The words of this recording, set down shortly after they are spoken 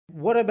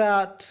What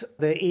about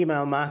the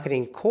email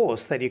marketing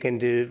course that you can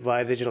do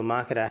via Digital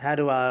Marketer? How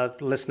do our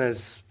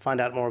listeners find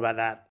out more about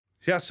that?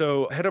 Yeah,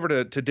 so head over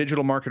to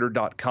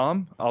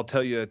digitalmarketer.com. I'll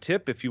tell you a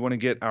tip. If you want to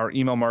get our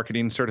email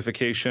marketing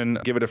certification,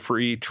 give it a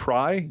free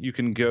try. You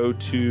can go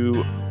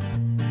to...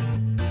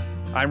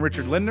 I'm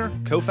Richard Lindner,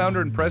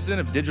 co-founder and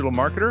president of Digital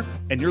Marketer,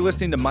 and you're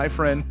listening to my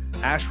friend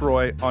Ash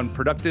Roy on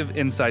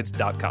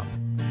productiveinsights.com.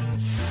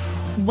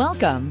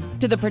 Welcome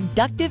to the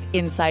Productive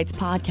Insights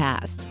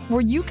Podcast,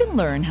 where you can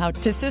learn how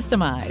to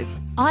systemize,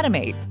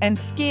 automate, and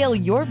scale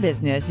your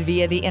business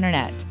via the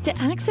internet. To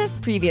access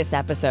previous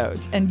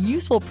episodes and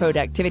useful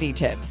productivity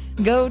tips,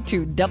 go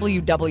to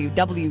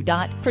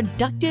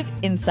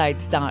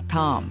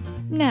www.productiveinsights.com.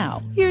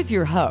 Now, here's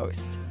your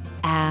host,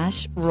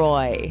 Ash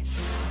Roy.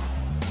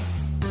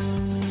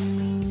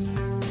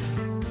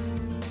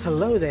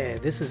 Hello there,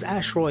 this is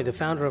Ash Roy, the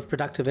founder of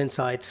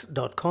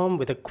productiveinsights.com,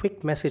 with a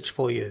quick message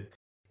for you.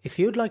 If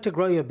you'd like to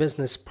grow your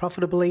business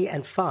profitably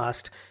and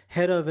fast,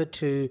 head over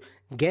to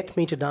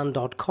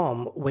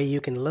getmetodone.com, where you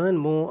can learn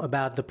more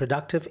about the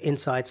Productive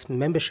Insights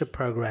membership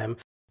program,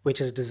 which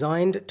is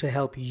designed to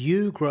help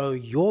you grow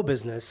your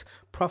business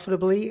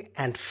profitably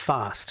and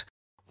fast.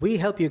 We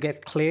help you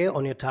get clear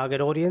on your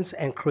target audience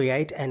and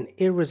create an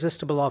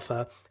irresistible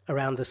offer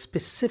around the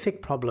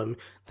specific problem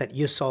that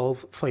you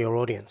solve for your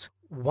audience.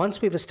 Once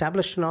we've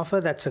established an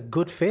offer that's a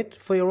good fit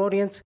for your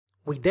audience,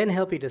 we then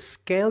help you to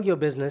scale your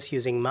business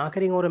using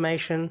marketing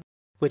automation,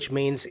 which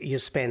means you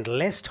spend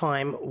less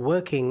time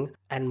working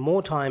and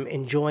more time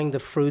enjoying the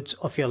fruits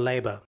of your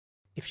labor.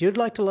 If you'd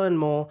like to learn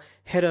more,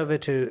 head over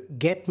to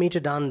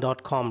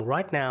getmetodone.com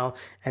right now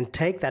and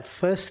take that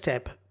first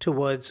step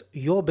towards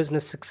your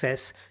business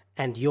success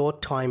and your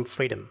time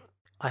freedom.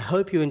 I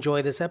hope you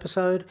enjoy this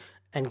episode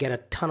and get a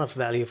ton of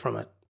value from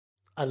it.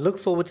 I look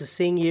forward to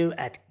seeing you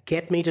at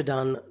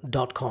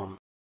getmetodone.com.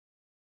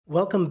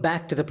 Welcome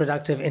back to the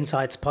Productive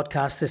Insights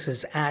podcast. This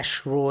is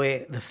Ash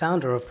Roy, the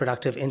founder of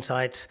Productive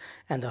Insights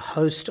and the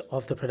host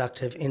of the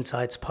Productive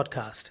Insights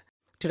podcast.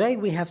 Today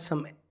we have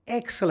some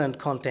excellent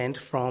content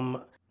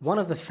from one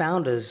of the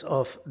founders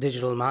of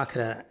Digital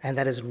Marketer, and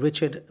that is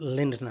Richard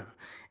Lindner.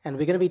 And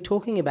we're going to be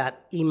talking about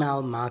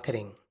email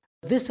marketing.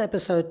 This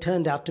episode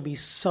turned out to be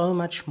so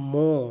much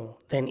more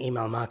than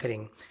email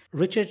marketing.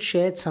 Richard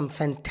shared some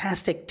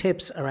fantastic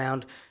tips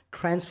around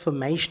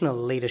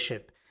transformational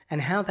leadership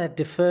and how that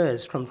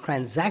differs from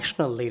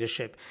transactional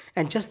leadership.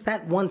 And just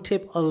that one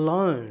tip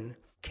alone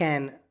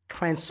can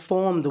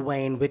transform the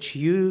way in which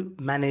you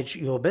manage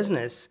your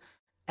business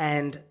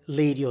and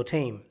lead your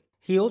team.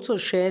 He also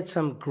shared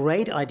some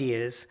great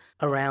ideas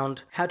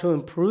around how to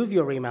improve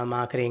your email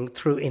marketing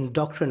through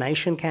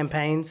indoctrination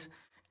campaigns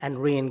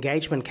and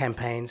re-engagement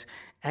campaigns.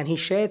 And he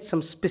shared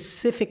some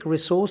specific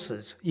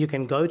resources you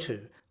can go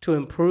to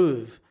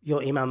improve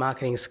your email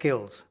marketing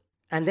skills.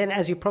 And then,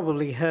 as you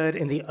probably heard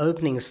in the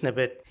opening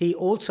snippet, he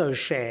also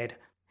shared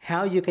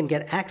how you can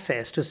get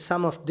access to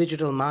some of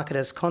Digital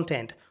Marketer's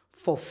content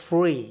for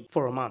free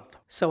for a month.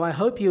 So I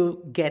hope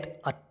you get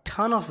a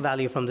ton of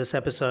value from this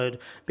episode,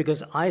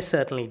 because I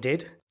certainly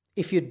did.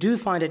 If you do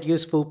find it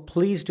useful,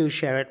 please do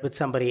share it with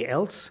somebody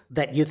else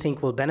that you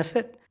think will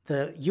benefit.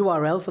 The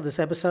URL for this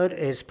episode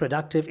is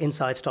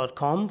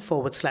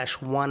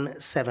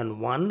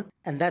productiveinsights.com/171,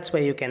 and that's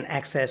where you can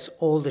access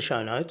all the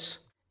show notes.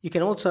 You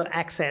can also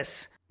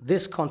access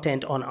this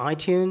content on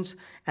iTunes,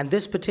 and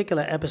this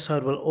particular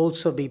episode will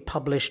also be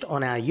published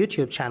on our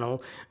YouTube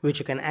channel, which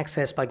you can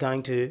access by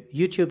going to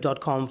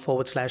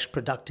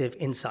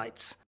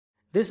youtube.com/productiveinsights.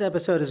 This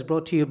episode is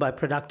brought to you by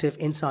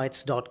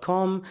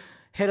productiveinsights.com.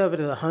 Head over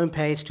to the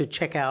homepage to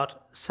check out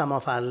some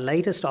of our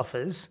latest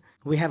offers.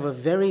 We have a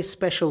very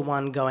special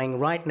one going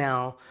right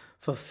now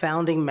for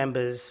founding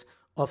members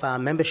of our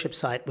membership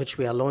site, which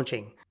we are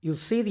launching. You'll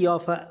see the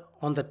offer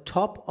on the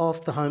top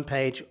of the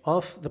homepage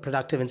of the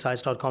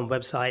productiveinsights.com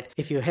website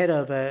if you head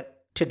over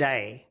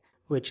today,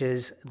 which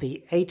is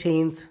the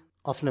 18th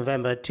of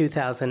November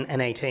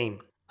 2018.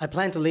 I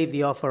plan to leave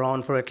the offer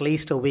on for at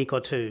least a week or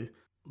two,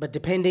 but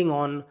depending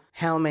on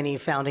how many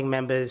founding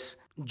members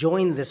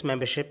join this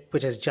membership,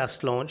 which has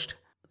just launched,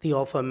 the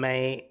offer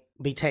may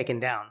be taken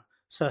down.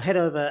 So head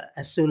over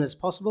as soon as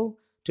possible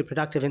to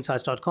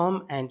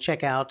productiveinsights.com and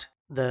check out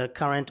the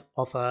current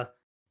offer.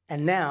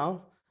 And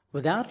now,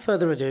 without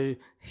further ado,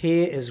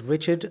 here is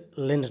Richard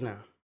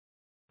Lindner.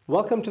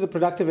 Welcome to the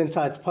Productive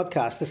Insights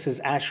podcast. This is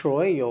Ash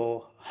Roy,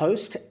 your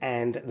host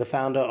and the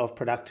founder of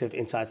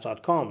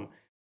productiveinsights.com.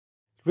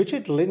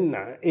 Richard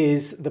Lindner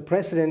is the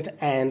president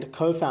and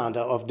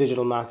co-founder of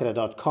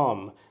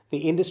digitalmarketer.com,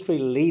 the industry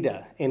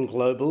leader in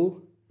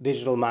global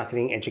digital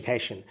marketing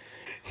education.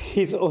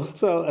 He's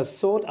also a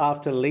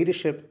sought-after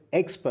leadership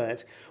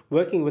expert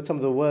working with some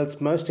of the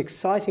world's most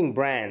exciting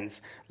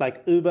brands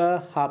like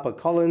Uber,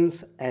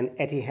 HarperCollins, and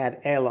Etihad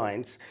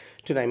Airlines,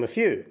 to name a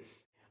few.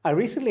 I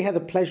recently had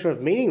the pleasure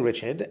of meeting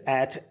Richard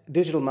at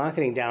Digital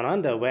Marketing Down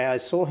Under, where I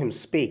saw him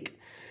speak.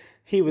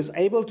 He was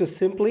able to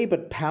simply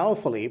but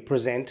powerfully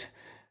present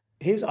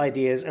his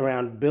ideas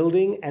around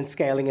building and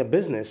scaling a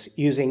business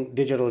using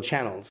digital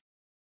channels.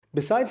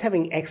 Besides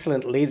having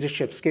excellent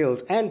leadership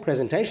skills and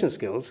presentation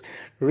skills,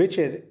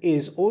 Richard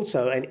is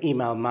also an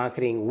email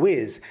marketing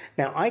whiz.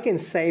 Now, I can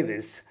say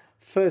this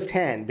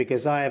firsthand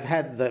because I have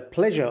had the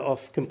pleasure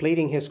of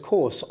completing his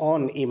course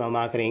on email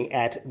marketing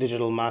at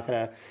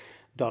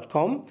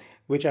digitalmarketer.com,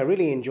 which I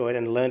really enjoyed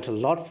and learned a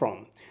lot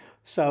from.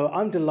 So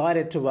I'm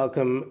delighted to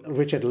welcome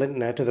Richard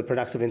Lindner to the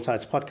Productive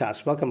Insights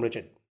podcast. Welcome,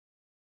 Richard.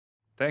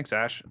 Thanks,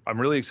 Ash.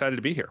 I'm really excited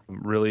to be here.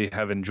 Really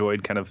have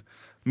enjoyed kind of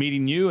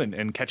meeting you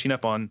and catching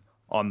up on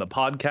the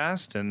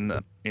podcast. And,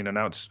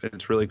 now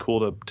it's really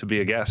cool to be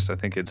a guest. I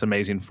think it's an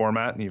amazing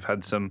format, and you've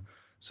had some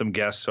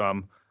guests. So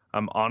I'm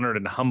honored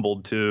and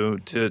humbled to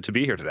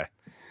be here today.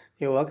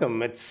 You're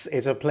welcome. It's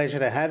a pleasure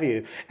to have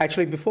you.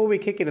 Actually, before we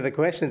kick into the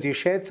questions, you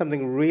shared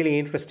something really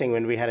interesting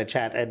when we had a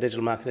chat at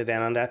Digital Marketer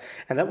Down Under,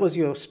 and that was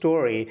your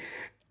story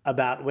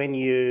about when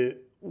you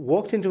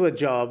walked into a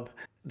job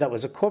that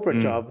was a corporate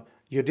job.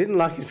 You didn't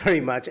like it very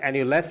much and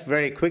you left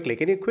very quickly.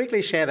 Can you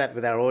quickly share that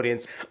with our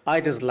audience?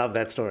 I just love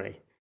that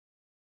story.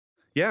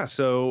 Yeah.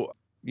 So,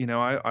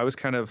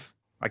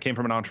 I came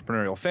from an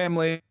entrepreneurial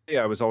family.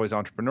 I was always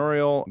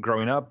entrepreneurial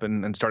growing up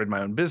and started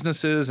my own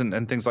businesses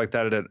and things like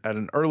that at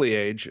an early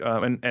age,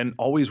 and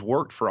always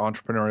worked for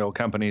entrepreneurial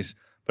companies,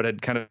 but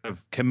had kind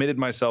of committed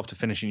myself to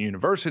finishing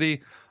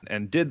university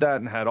and did that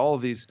and had all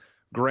of these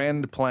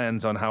grand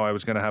plans on how I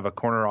was going to have a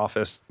corner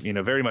office,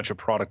 very much a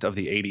product of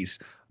the 80s.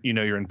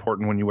 You're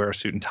important when you wear a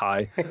suit and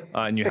tie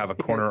and you have a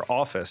corner Yes.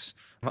 office.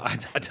 I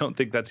don't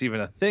think that's even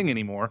a thing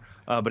anymore,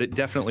 but it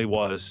definitely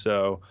was.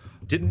 So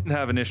didn't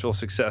have initial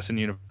success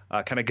and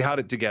kind of got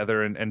it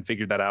together and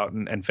figured that out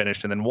and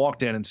finished, and then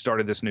walked in and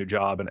started this new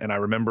job. And I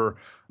remember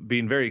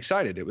being very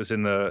excited. It was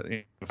in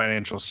the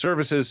financial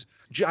services,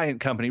 giant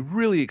company,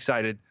 really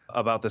excited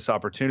about this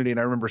opportunity. And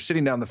I remember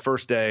sitting down the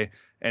first day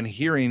and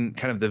hearing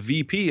kind of the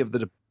VP of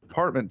the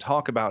department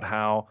talk about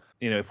how,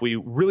 if we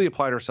really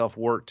applied ourselves,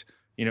 worked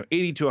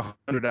 80 to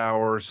 100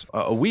 hours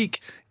a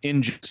week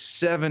in just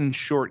 7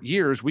 short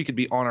years, we could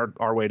be on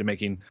our way to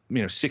making,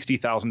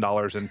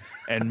 $60,000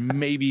 and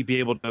maybe be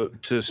able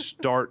to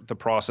start the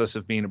process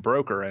of being a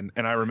broker. And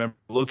I remember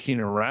looking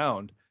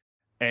around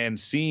and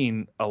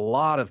seeing a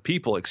lot of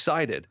people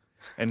excited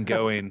and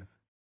going,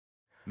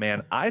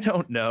 man, I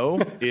don't know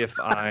if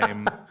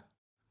I'm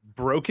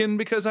broken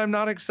because I'm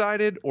not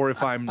excited or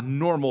if I'm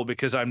normal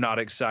because I'm not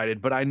excited,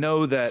 but I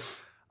know that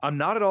I'm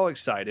not at all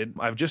excited.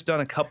 I've just done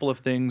a couple of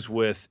things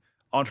with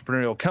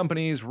entrepreneurial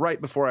companies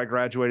right before I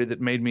graduated that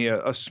made me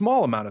a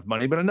small amount of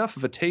money, but enough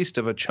of a taste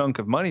of a chunk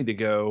of money to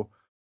go,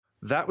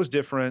 that was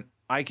different.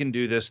 I can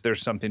do this.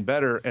 There's something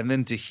better. And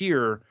then to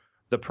hear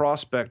the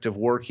prospect of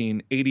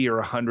working 80 or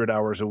 100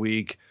 hours a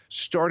week,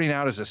 starting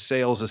out as a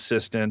sales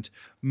assistant,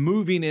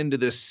 moving into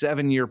this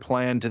 7-year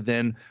plan to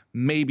then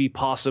maybe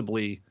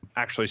possibly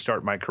actually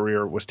start my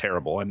career was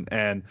terrible.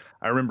 And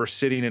I remember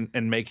sitting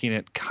and making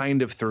it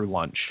kind of through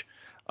lunch.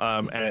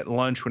 And at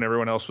lunch, when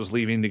everyone else was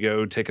leaving to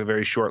go take a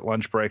very short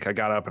lunch break, I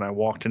got up and I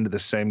walked into the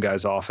same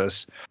guy's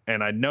office.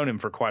 And I'd known him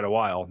for quite a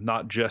while,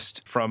 not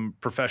just from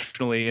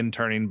professionally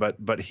interning,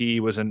 but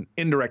he was an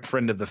indirect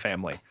friend of the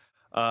family.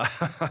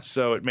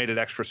 So it made it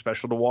extra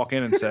special to walk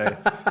in and say,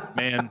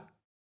 man,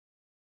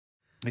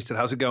 he said,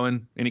 how's it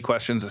going? Any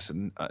questions? I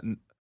said,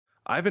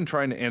 I've been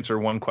trying to answer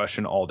one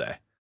question all day.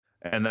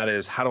 And that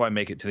is, how do I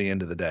make it to the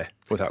end of the day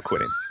without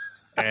quitting?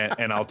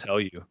 And I'll tell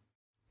you,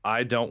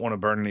 I don't want to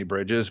burn any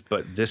bridges,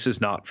 but this is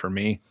not for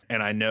me.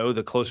 And I know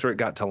the closer it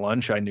got to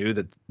lunch, I knew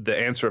that the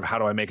answer of how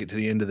do I make it to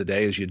the end of the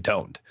day is you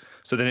don't.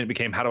 So then it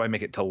became, how do I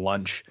make it to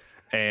lunch?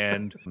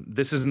 And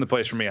this isn't the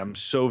place for me. I'm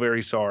so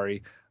very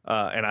sorry.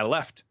 And I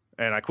left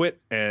and I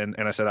quit. And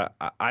I said,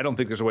 I don't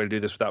think there's a way to do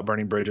this without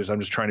burning bridges. I'm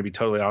just trying to be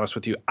totally honest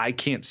with you. I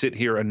can't sit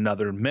here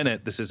another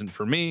minute. This isn't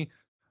for me.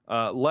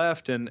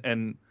 Left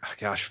and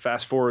gosh,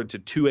 fast forward to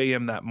 2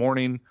 a.m. that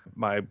morning,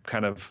 my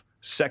kind of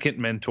second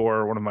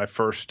mentor, one of my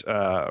first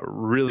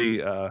really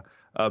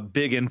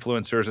big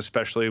influencers,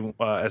 especially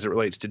as it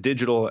relates to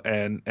digital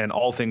and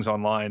all things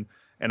online.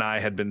 And I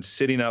had been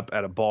sitting up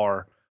at a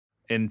bar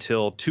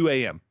until 2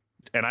 a.m.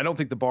 And I don't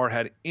think the bar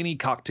had any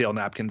cocktail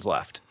napkins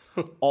left.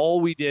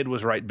 All we did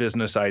was write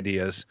business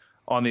ideas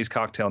on these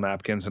cocktail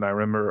napkins. And I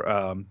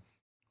remember,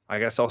 I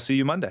guess I'll see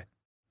you Monday.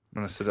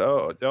 And I said,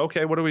 oh,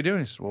 okay, what are we doing?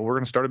 He said, well, we're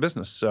going to start a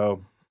business.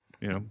 So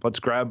let's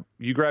grab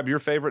your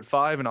favorite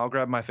 5 and I'll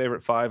grab my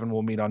favorite 5 and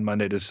we'll meet on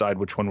Monday to decide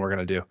which one we're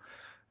going to do.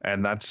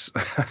 And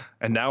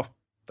and now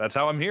that's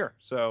how I'm here.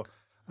 So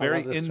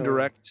very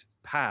indirect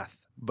path,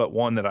 but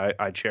one that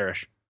I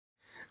cherish.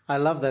 I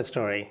love that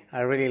story.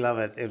 I really love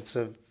it. It's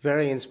a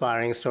very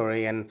inspiring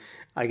story. And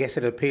I guess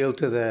it appealed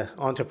to the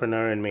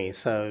entrepreneur in me.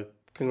 So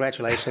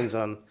congratulations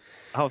on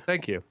Oh,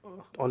 thank you.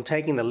 On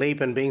taking the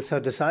leap and being so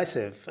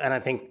decisive. And I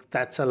think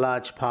that's a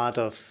large part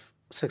of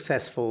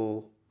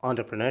successful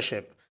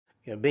entrepreneurship.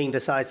 Being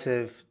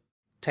decisive,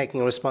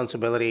 taking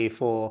responsibility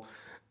for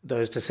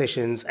those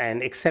decisions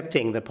and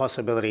accepting the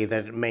possibility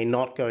that it may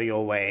not go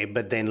your way,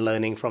 but then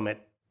learning from it,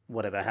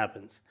 whatever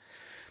happens.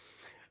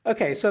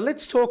 Okay, so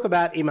let's talk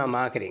about email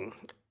marketing.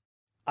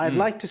 I'd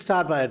like to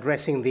start by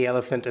addressing the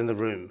elephant in the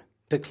room,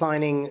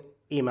 declining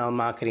email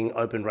marketing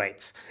open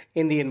rates.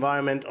 In the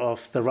environment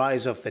of the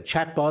rise of the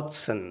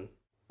chatbots and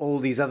all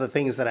these other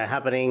things that are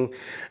happening,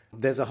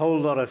 there's a whole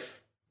lot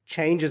of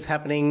changes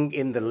happening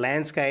in the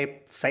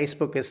landscape.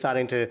 Facebook is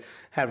starting to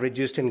have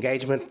reduced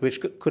engagement,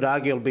 which could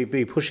arguably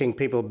be pushing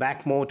people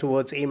back more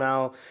towards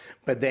email.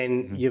 But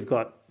then you've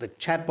got the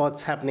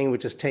chatbots happening,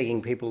 which is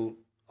taking people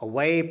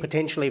away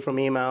potentially from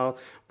email.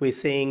 We're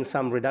seeing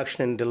some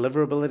reduction in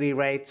deliverability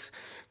rates.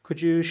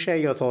 Could you share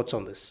your thoughts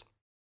on this?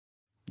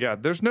 Yeah,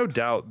 there's no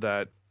doubt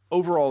that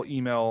overall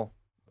email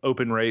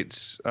open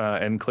rates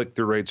and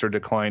click-through rates are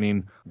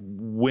declining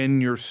when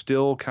you're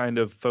still kind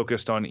of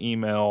focused on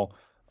email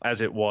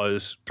as it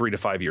was 3 to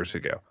 5 years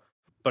ago.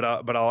 But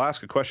I'll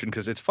ask a question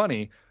because it's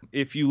funny.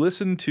 If you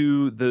listen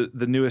to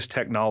the newest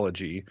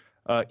technology,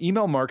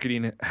 email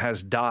marketing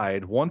has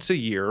died once a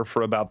year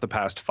for about the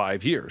past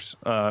 5 years.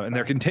 And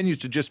there continues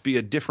to just be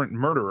a different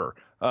murderer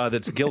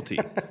that's guilty.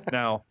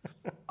 Now,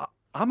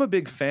 I'm a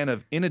big fan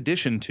of in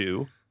addition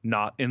to,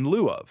 not in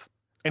lieu of.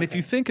 And if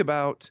you think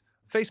about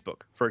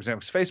Facebook, for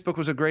example, Facebook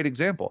was a great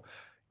example.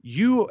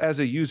 You as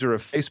a user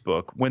of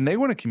Facebook, when they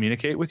want to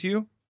communicate with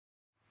you,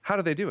 how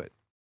do they do it?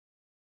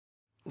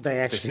 They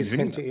actually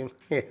send to you.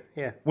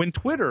 Yeah. When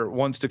Twitter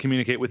wants to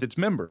communicate with its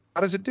members,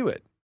 how does it do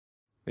it?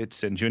 It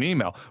sends you an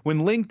email.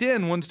 When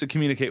LinkedIn wants to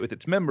communicate with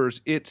its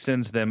members, it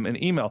sends them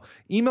an email.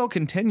 Email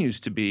continues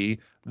to be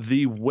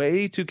the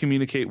way to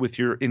communicate with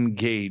your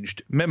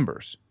engaged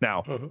members.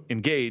 Now,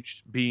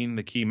 engaged being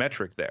the key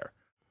metric there.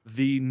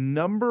 The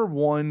number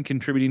one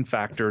contributing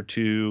factor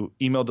to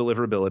email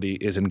deliverability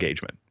is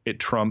engagement. It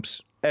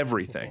trumps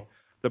everything.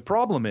 The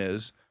problem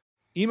is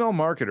email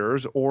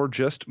marketers or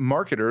just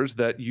marketers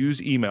that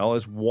use email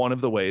as one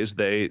of the ways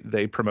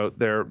they promote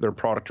their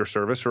product or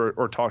service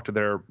or talk to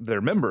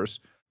their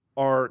members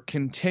are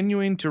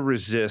continuing to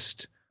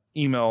resist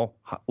email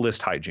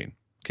list hygiene,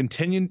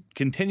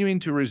 continuing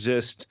to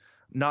resist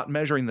not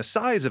measuring the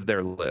size of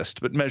their list,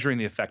 but measuring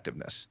the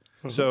effectiveness.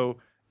 So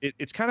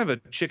it's kind of a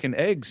chicken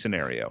egg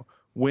scenario.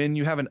 When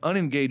you have an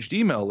unengaged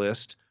email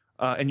list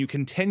and you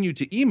continue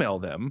to email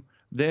them,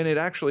 then it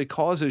actually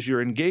causes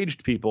your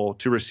engaged people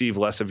to receive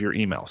less of your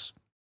emails.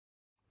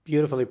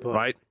 Beautifully put.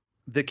 Right?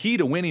 The key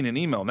to winning an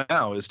email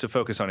now is to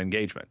focus on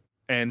engagement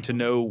and to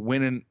know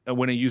when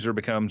a user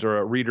becomes or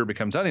a reader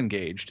becomes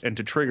unengaged and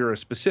to trigger a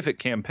specific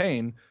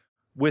campaign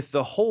with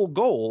the whole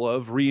goal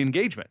of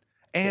re-engagement.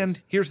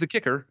 And here's the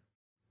kicker.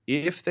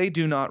 If they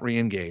do not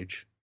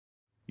re-engage,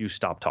 you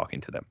stop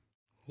talking to them.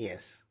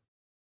 Yes.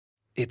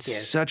 It's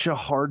such a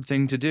hard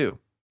thing to do,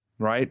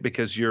 right?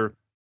 Because you're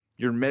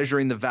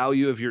measuring the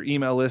value of your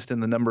email list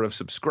and the number of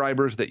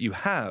subscribers that you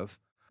have,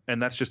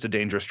 and that's just a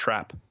dangerous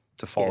trap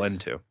to fall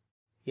into.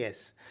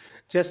 Yes.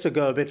 Just to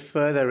go a bit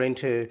further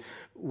into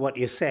what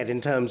you said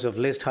in terms of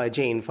list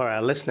hygiene for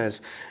our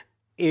listeners,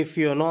 if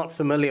you're not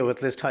familiar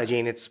with list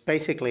hygiene, it's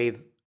basically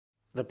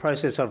the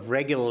process of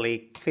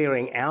regularly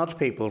clearing out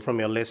people from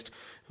your list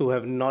who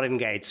have not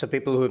engaged. So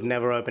people who have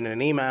never opened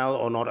an email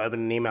or not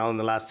opened an email in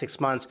the last 6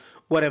 months,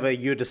 whatever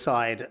you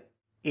decide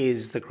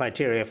is the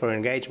criteria for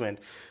engagement,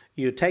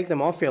 you take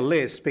them off your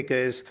list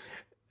because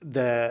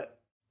the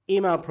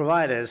email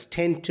providers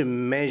tend to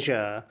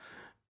measure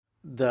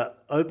the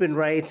open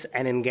rates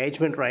and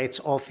engagement rates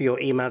of your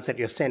emails that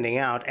you're sending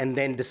out and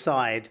then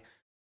decide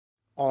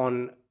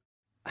on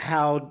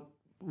how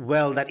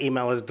well that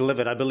email is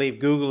delivered. I believe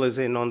Google is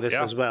in on this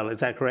as well. Is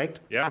that correct?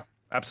 Yeah,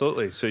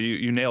 absolutely. So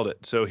you nailed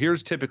it. So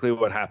here's typically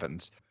what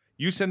happens.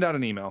 You send out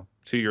an email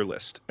to your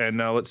list. And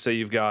now let's say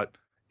you've got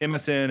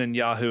MSN and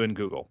Yahoo and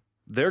Google.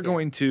 They're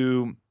going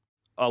to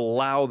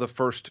allow the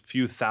first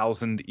few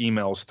thousand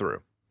emails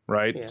through,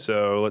 right? Yeah.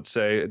 So let's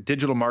say a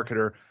digital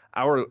marketer,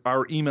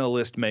 our email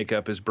list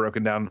makeup is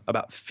broken down.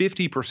 About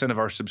 50% of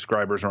our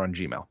subscribers are on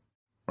Gmail,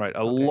 right?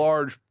 A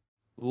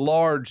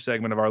large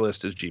segment of our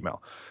list is Gmail.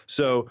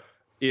 So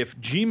if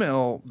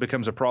Gmail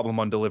becomes a problem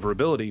on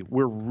deliverability,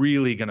 we're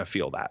really going to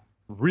feel that,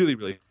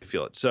 really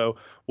feel it. So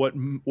what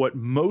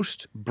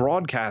most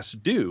broadcasts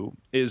do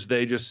is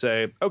they just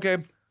say, okay,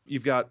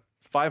 you've got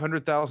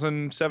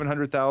 500,000,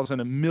 700,000,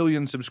 1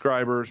 million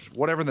subscribers,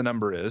 whatever the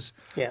number is.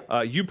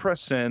 Yeah. You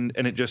press send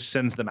and it just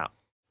sends them out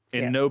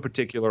in no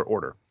particular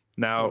order.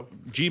 Now,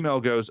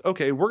 Gmail goes,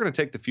 okay, we're going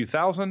to take the few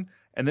thousand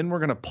and then we're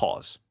going to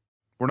pause.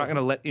 We're not going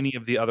to let any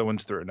of the other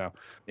ones through. Now,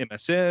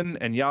 MSN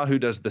and Yahoo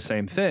does the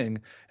same thing.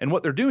 And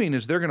what they're doing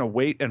is they're going to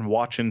wait and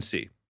watch and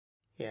see.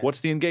 Yeah.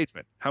 What's the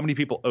engagement? How many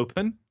people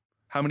open?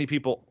 How many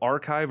people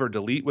archive or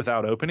delete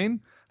without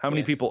opening? How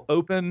many people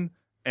open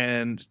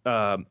and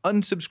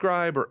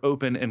unsubscribe or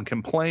open and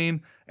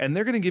complain? And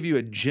they're going to give you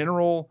a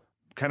general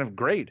kind of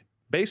grade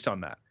based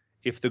on that.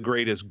 If the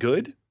grade is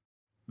good,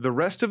 the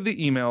rest of the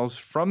emails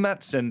from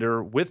that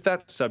sender with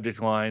that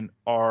subject line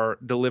are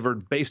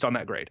delivered based on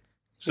that grade.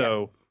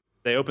 So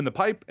they open the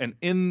pipe and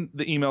in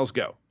the emails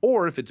go.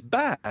 Or if it's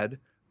bad,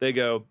 they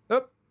go,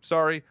 oh,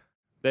 sorry.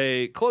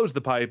 They close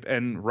the pipe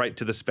and right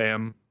to the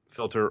spam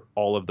filter,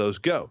 all of those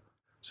go.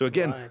 So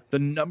again, the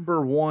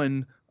number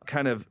one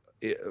kind of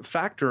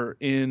factor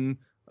in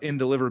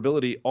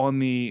deliverability on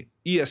the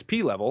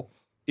ESP level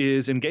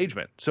is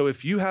engagement. So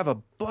if you have a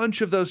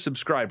bunch of those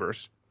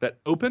subscribers that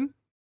open,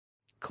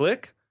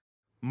 click,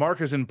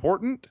 mark as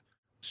important,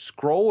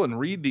 scroll and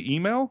read the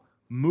email,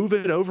 move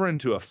it over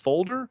into a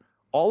folder,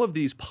 all of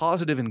these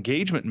positive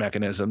engagement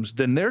mechanisms,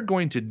 then they're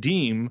going to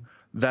deem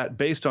that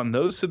based on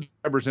those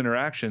subscribers'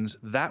 interactions,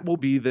 that will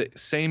be the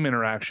same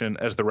interaction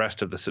as the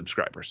rest of the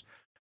subscribers.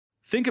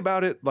 Think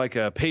about it like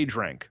a page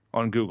rank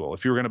on Google.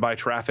 If you were going to buy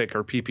traffic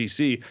or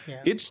PPC,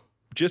 it's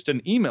just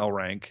an email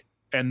rank,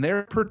 and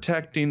they're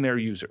protecting their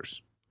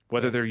users.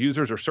 Whether their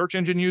users are search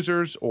engine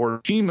users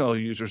or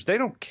Gmail users, they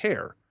don't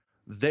care.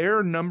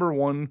 Their number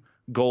one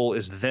goal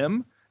is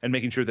them and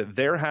making sure that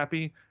they're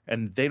happy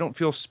and they don't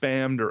feel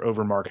spammed or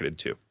over-marketed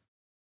to.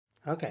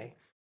 Okay.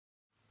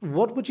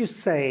 What would you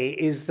say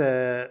is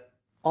the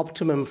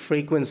optimum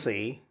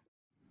frequency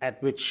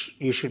at which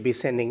you should be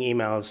sending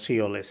emails to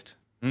your list?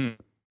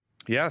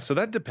 Yeah, so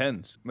that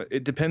depends.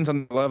 It depends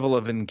on the level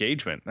of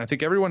engagement. I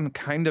think everyone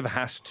kind of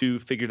has to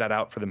figure that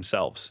out for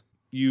themselves.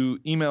 You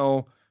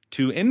email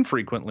too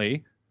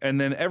infrequently, and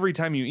then every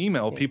time you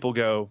email, people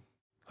go,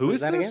 who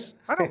is that this? again?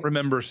 I don't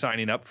remember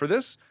signing up for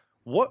this.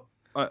 What?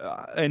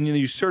 And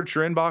you search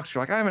your inbox.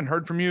 You're like, I haven't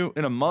heard from you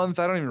in a month.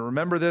 I don't even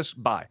remember this.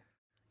 Bye.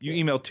 You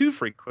email too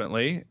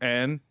frequently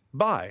and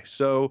bye.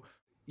 So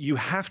you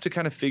have to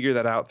kind of figure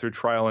that out through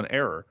trial and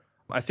error.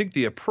 I think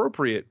the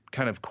appropriate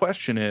kind of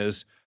question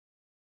is,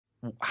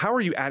 how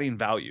are you adding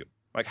value?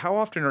 Like, how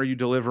often are you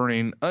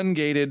delivering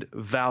ungated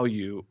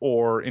value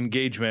or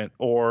engagement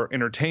or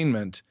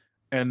entertainment?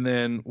 And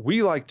then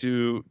we like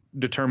to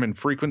determine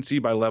frequency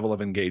by level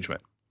of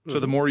engagement. So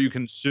the more you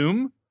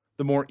consume,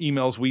 the more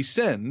emails we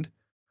send.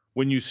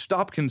 When you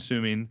stop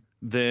consuming,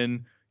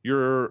 then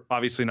you're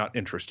obviously not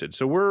interested.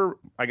 So we're,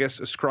 I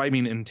guess,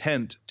 ascribing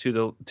intent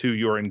to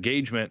your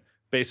engagement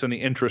based on the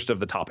interest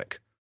of the topic.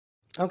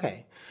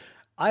 Okay.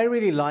 I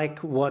really like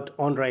what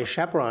Andre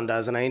Chaperon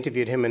does, and I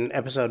interviewed him in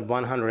episode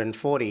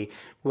 140,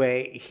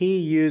 where he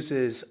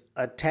uses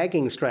a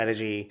tagging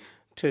strategy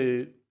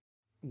to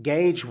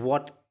gauge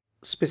what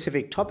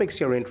specific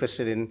topics you're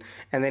interested in,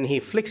 and then he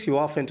flicks you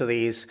off into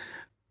these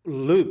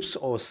loops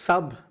or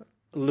sub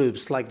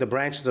loops, like the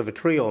branches of a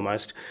tree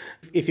almost.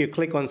 If you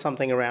click on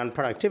something around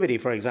productivity,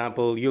 for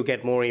example, you'll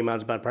get more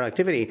emails about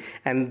productivity,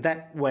 and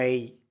that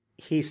way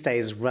he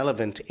stays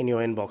relevant in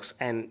your inbox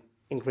and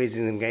increases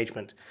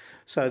engagement.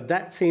 So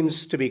that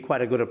seems to be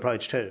quite a good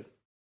approach too.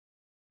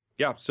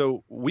 Yeah,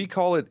 so we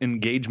call it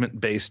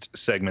engagement-based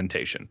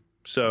segmentation.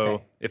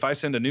 So if I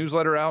send a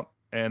newsletter out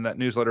and that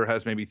newsletter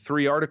has maybe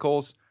 3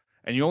 articles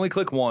and you only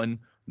click one,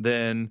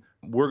 then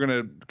we're going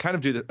to kind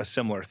of do a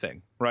similar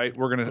thing, right?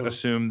 We're going to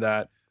assume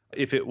that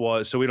if it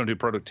was, so we don't do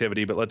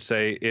productivity, but let's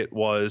say it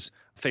was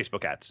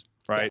Facebook ads,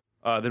 right?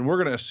 Then we're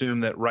going to assume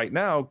that right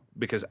now,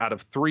 because out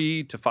of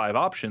 3 to 5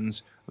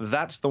 options,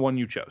 that's the one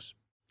you chose,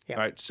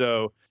 right?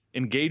 So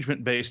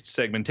engagement-based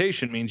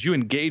segmentation means you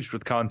engaged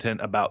with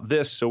content about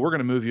this, so we're going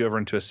to move you over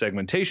into a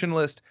segmentation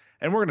list,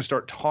 and we're going to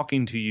start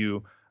talking to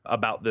you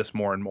about this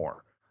more and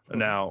more.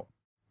 Now,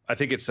 I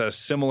think it's a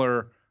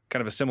similar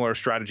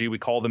strategy. We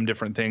call them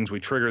different things. We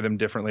trigger them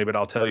differently, but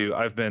I'll tell you,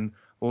 I've been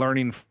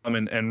learning from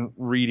and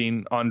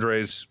reading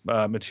Andre's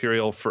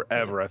material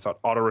forever. I thought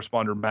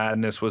Autoresponder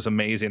Madness was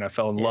amazing. I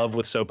fell in love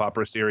with soap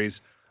opera series.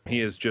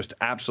 He is just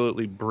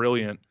absolutely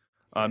brilliant,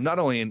 not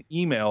only in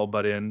email,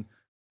 but in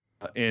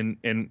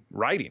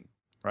writing,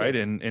 right?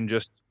 And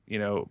just,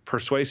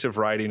 persuasive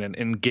writing and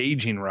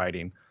engaging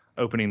writing,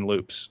 opening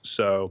loops.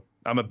 So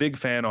I'm a big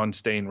fan on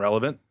staying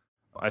relevant.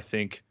 I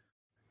think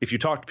if you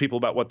talk to people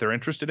about what they're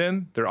interested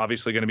in, they're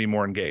obviously going to be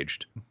more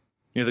engaged.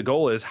 The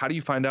goal is, how do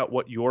you find out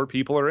what your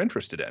people are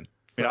interested in?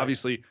 I mean,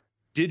 obviously,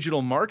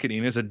 digital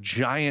marketing is a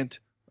giant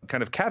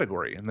kind of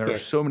category, and there are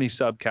so many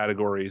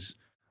subcategories.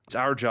 It's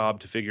our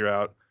job to figure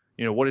out,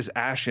 what is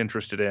Ash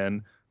interested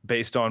in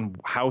based on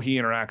how he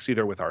interacts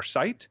either with our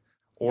site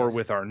or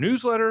with our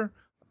newsletter.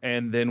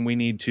 And then we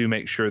need to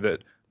make sure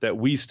that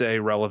we stay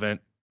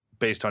relevant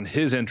based on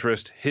his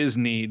interest, his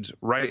needs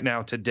right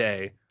now,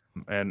 today.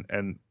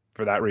 And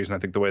for that reason, I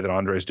think the way that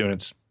Andre is doing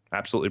it's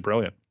absolutely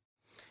brilliant.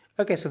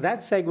 Okay, so that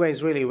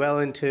segues really well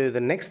into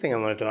the next thing I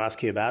wanted to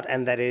ask you about,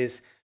 and that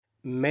is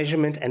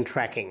measurement and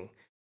tracking.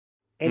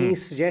 Any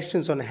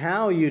suggestions on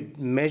how you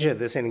measure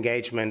this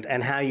engagement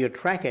and how you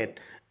track it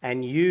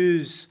and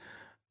use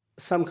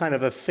some kind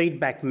of a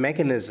feedback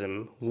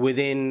mechanism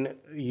within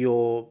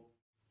your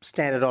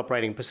standard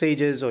operating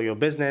procedures or your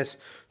business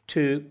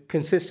to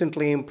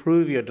consistently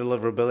improve your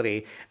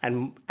deliverability?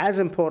 And as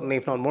importantly,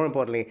 if not more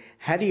importantly,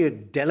 how do you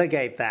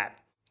delegate that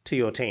to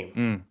your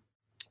team?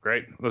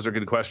 Great. Those are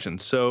good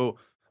questions. So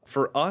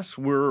for us,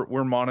 we're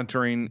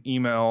monitoring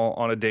email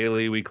on a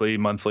daily, weekly,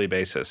 monthly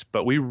basis,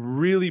 but we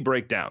really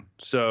break down.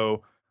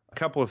 So a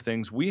couple of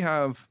things. We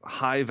have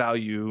high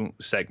value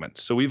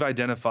segments. So we've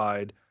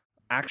identified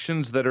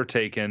actions that are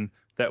taken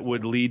that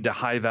would lead to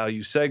high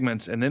value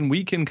segments. And then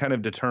we can kind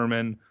of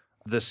determine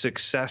the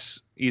success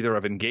either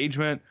of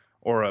engagement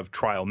or of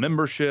trial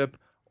membership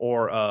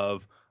or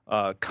of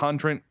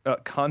content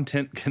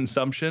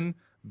consumption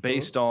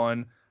based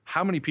on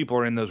how many people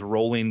are in those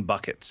rolling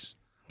buckets.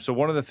 So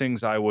one of the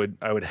things I would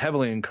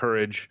heavily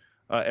encourage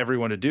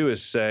everyone to do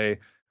is say,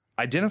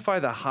 identify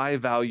the high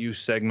value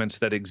segments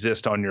that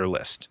exist on your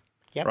list.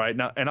 Yep. Right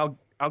now, and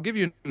I'll give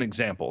you an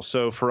example.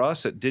 So for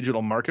us at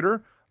Digital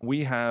Marketer,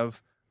 we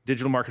have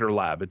Digital Marketer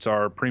Lab. It's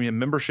our premium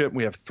membership.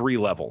 We have 3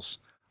 levels.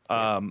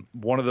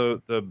 One of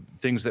the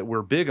things that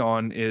we're big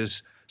on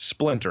is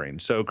splintering.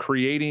 So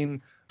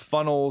creating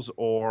funnels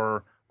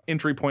or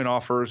entry point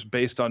offers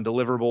based on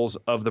deliverables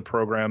of the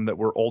program that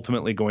we're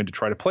ultimately going to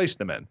try to place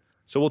them in.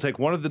 So we'll take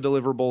one of the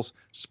deliverables,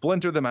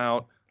 splinter them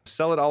out,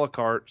 sell it a la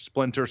carte,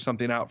 splinter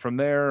something out from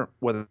there,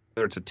 whether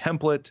it's a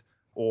template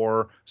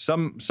or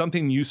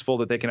something useful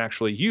that they can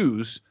actually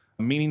use,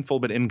 meaningful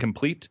but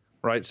incomplete,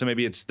 right? So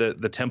maybe it's the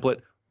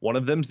template. One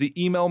of them's the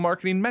email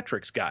marketing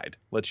metrics guide.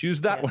 Let's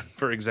use that one,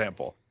 for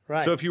example.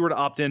 Right. So if you were to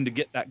opt in to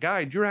get that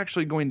guide, you're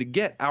actually going to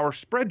get our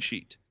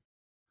spreadsheet,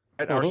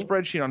 right? Our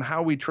spreadsheet on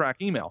how we track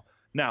email.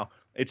 Now,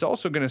 it's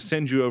also going to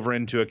send you over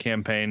into a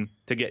campaign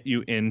to get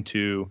you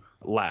into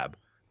Lab.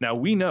 Now,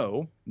 we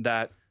know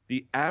that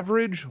the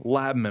average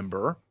Lab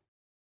member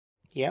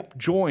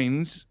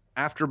joins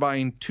after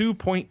buying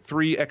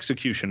 2.3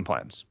 execution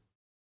plans.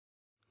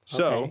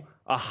 So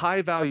a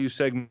high value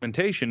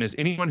segmentation is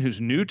anyone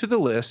who's new to the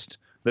list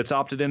that's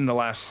opted in the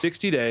last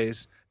 60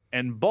 days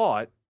and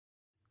bought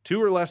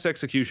 2 or less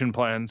execution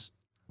plans,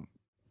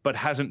 but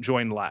hasn't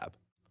joined Lab.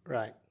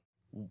 Right.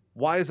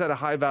 Why is that a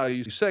high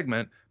value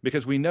segment?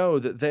 Because we know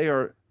that they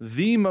are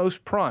the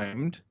most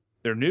primed.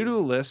 They're new to the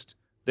list.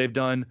 They've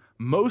done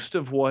most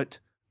of what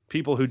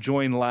people who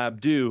join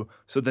Lab do.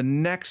 So the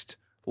next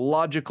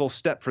logical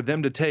step for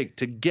them to take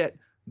to get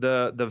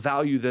the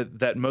value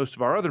that most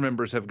of our other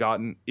members have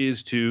gotten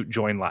is to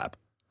join Lab.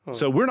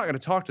 So we're not going to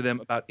talk to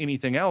them about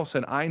anything else.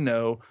 And I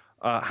know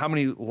how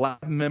many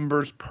Lab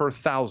members per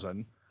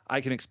 1,000 I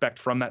can expect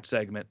from that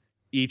segment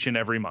each and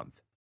every month.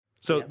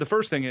 So the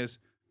first thing is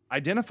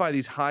identify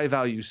these high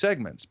value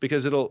segments,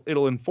 because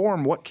it'll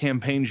inform what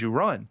campaigns you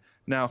run.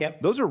 Now,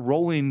 those are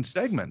rolling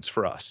segments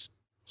for us.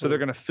 So they're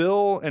going to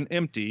fill and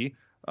empty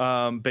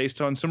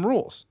based on some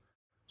rules.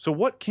 So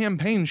what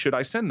campaigns should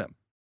I send them?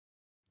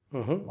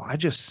 Well, I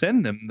just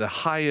send them the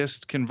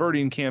highest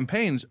converting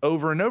campaigns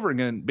over and over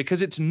again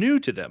because it's new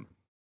to them.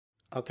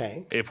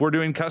 Okay. If we're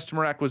doing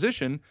customer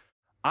acquisition,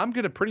 I'm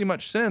going to pretty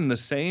much send the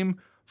same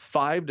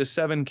 5 to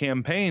 7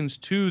 campaigns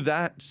to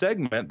that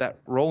segment, that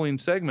rolling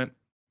segment,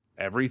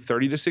 every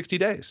 30 to 60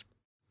 days,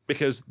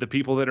 because the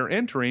people that are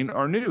entering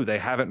are new. They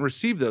haven't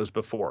received those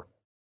before.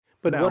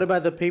 But what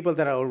about the people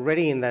that are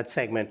already in that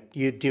segment? Do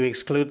you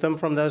exclude them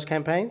from those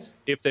campaigns?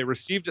 If they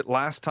received it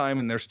last time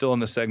and they're still in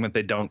the segment,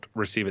 they don't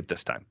receive it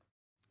this time.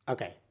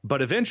 Okay.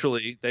 But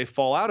eventually they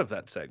fall out of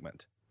that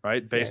segment,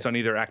 right? Based on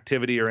either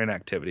activity or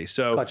inactivity.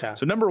 So,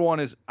 so number one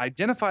is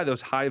identify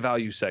those high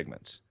value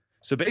segments.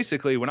 So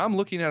basically, when I'm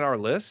looking at our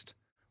list,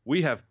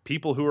 we have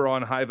people who are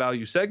on high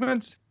value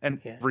segments and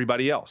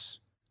everybody else.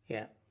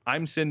 Yeah.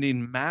 I'm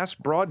sending mass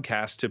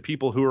broadcasts to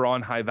people who are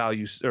on high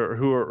value or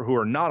who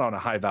are not on a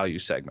high value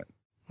segment,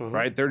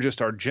 right? They're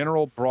just our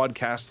general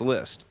broadcast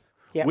list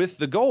with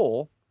the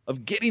goal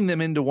of getting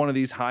them into one of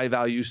these high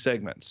value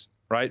segments,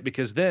 right?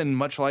 Because then,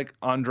 much like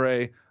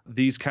Andre,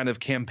 these kind of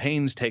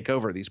campaigns take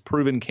over, these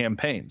proven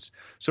campaigns.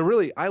 So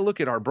really, I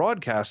look at our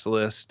broadcast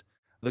list.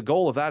 The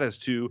goal of that is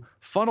to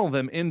funnel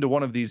them into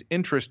one of these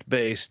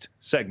interest-based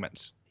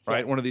segments,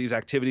 right? One of these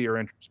activity or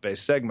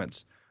interest-based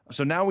segments.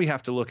 So now we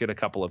have to look at a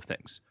couple of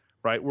things,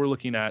 right? We're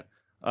looking at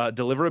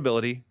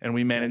deliverability, and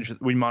we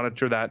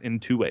monitor that in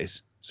 2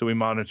 ways. So we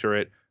monitor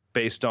it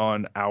based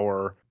on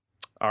our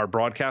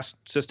broadcast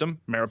system,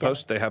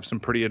 Maripost. They have some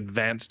pretty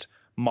advanced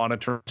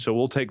monitoring, so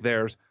we'll take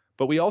theirs.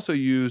 But we also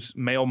use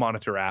Mail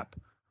Monitor app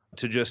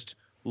to just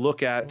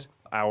look at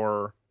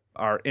our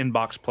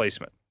inbox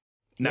placement.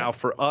 Now,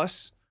 for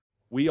us,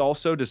 we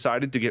also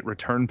decided to get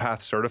Return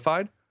Path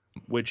certified,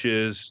 which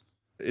is,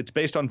 it's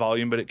based on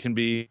volume, but it can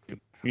be,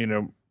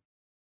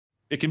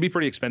 it can be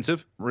pretty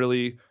expensive,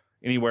 really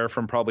anywhere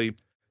from probably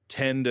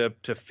 $10,000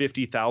 to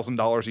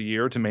 $50,000 a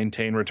year to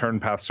maintain Return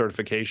Path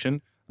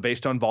certification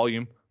based on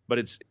volume. But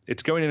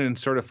it's going in and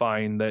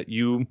certifying that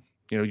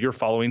you're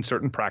following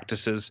certain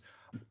practices.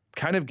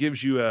 Kind of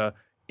gives you a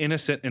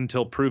innocent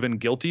until proven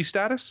guilty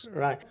status.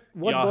 Right.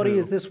 What body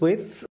is this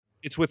with?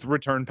 It's with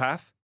Return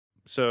Path.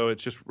 So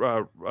it's just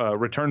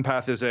Return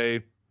Path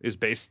is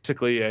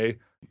basically a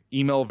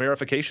email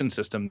verification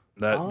system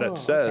that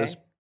says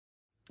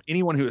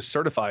anyone who is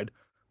certified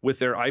with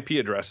their IP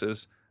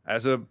addresses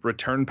as a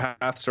Return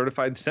Path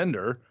certified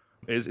sender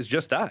is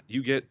just that.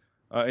 You get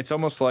it's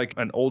almost like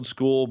an old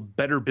school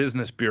Better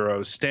Business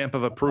Bureau stamp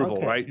of approval,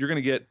 right? You're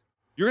going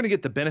to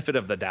get the benefit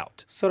of the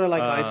doubt. Sort of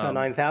like ISO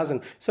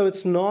 9000. So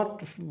it's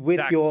not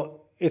with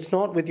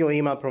your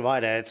email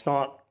provider. It's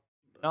not.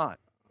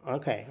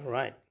 Okay,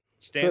 right.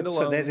 Standalone. Good.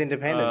 So there's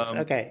independence.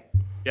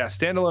 Yeah,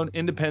 standalone,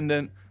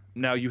 independent.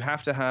 Now you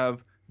have to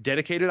have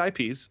dedicated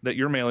IPs that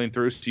you're mailing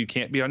through, so you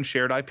can't be on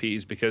shared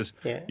IPs because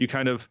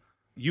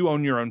you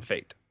own your own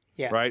fate,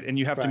 right? And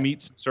you have to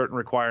meet certain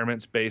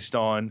requirements based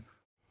on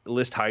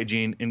list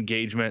hygiene,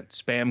 engagement,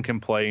 spam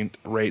complaint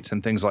rates,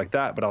 and things like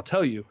that. But I'll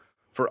tell you,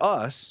 For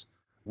us,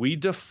 we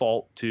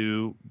default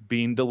to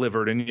being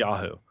delivered in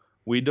Yahoo.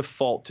 We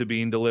default to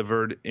being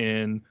delivered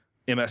in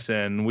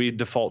MSN. We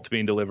default to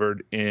being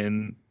delivered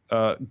in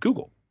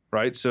Google,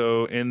 right?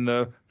 So in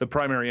the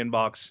primary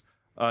inbox,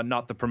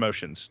 not the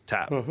promotions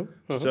tab.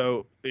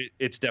 So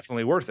it's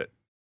definitely worth it.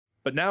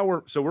 But now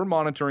we're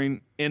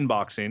monitoring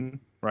inboxing,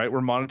 right?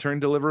 We're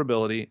monitoring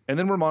deliverability, and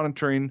then we're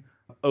monitoring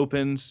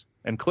opens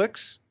and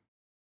clicks,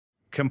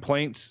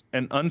 complaints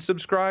and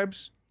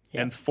unsubscribes,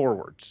 and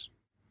forwards,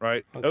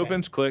 right? Okay.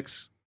 Opens,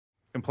 clicks,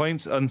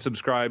 complaints,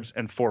 unsubscribes,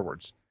 and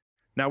forwards.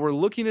 Now we're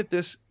looking at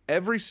this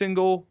every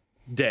single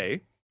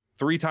day,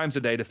 3 times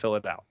a day to fill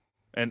it out.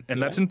 And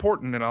that's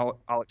important, and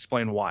I'll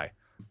explain why.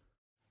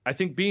 I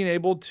think being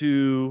able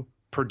to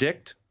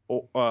predict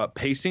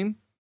pacing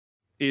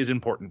is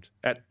important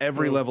at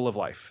every level of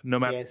life. No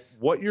matter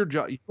what your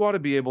job, you ought to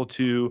be able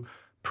to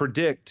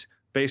predict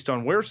based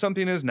on where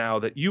something is now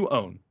that you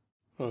own,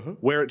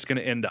 where it's going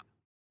to end up.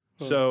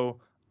 So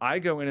I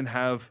go in and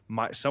have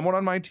someone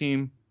on my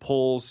team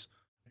pulls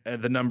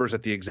the numbers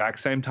at the exact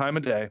same time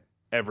of day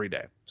every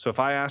day. So if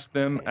I ask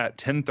them at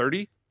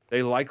 10:30,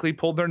 they likely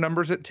pulled their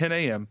numbers at 10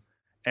 a.m.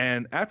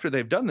 And after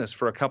they've done this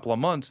for a couple of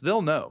months,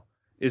 they'll know,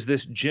 is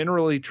this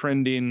generally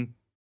trending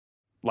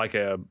like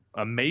a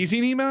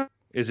amazing email?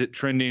 Is it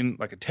trending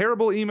like a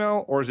terrible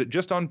email, or is it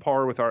just on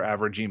par with our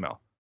average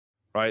email,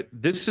 right?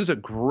 This is a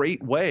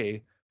great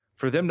way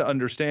for them to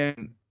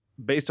understand,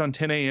 based on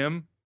 10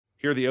 a.m.,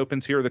 here are the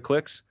opens, here are the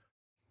clicks.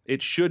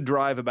 It should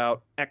drive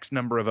about X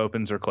number of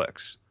opens or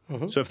clicks.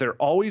 So if they're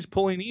always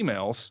pulling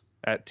emails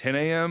at 10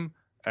 a.m.,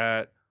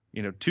 at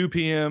 2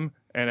 p.m.,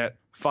 and at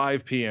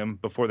 5 p.m.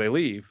 before they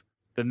leave,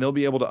 then they'll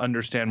be able to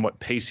understand what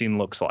pacing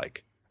looks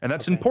like. And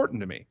that's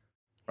important to me,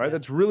 right?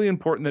 That's really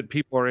important that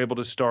people are able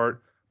to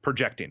start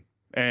projecting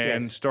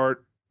and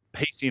start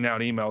pacing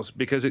out emails,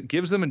 because it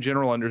gives them a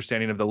general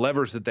understanding of the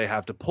levers that they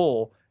have to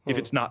pull if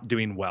it's not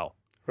doing well,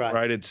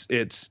 right?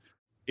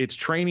 It's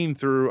training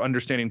through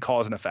understanding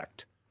cause and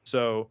effect.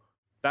 So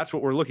that's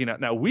what we're looking at.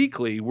 Now,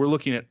 weekly, we're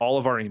looking at all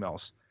of our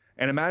emails.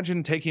 And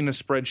imagine taking a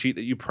spreadsheet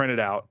that you printed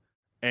out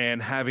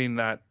and having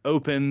that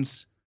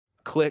opens,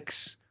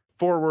 clicks,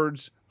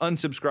 forwards,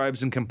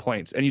 unsubscribes, and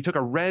complaints. And you took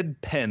a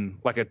red pen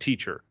like a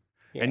teacher,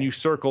 and you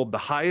circled the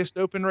highest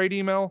open rate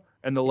email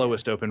and the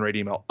lowest open rate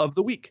email of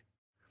the week,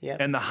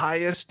 and the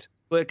highest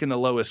click and the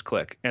lowest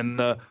click, and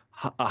the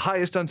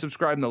highest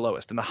unsubscribe and the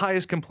lowest, and the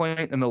highest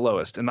complaint and the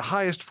lowest, and the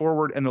highest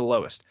forward and the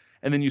lowest.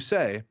 And then you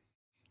say,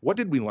 what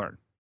did we learn?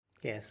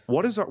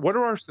 What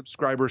are our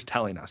subscribers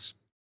telling us?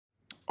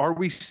 Are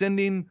we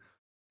sending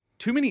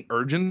too many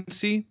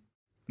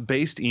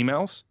urgency-based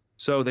emails?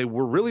 So they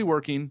were really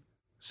working,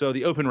 so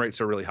the open rates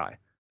are really high.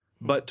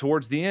 But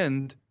towards the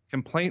end,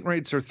 complaint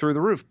rates are through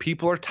the roof.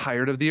 People are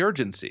tired of the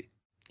urgency.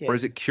 Or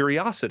is it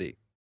curiosity?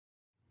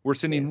 We're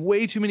sending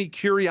way too many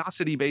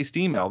curiosity-based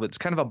email that's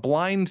kind of a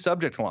blind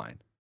subject line.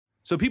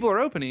 So people are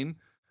opening,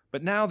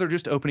 but now they're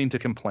just opening to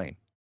complain.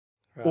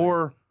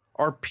 Or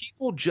are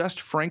people just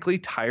frankly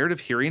tired of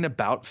hearing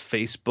about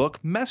Facebook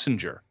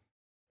Messenger?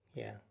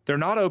 They're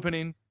not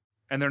opening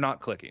and they're not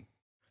clicking.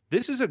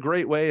 This is a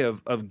great way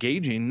of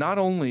gauging not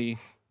only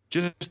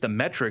just the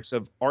metrics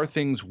of, are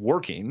things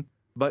working,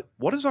 but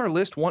what does our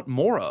list want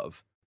more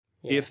of?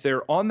 If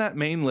they're on that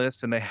main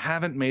list and they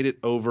haven't made it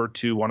over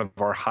to one of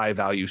our high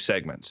value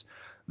segments,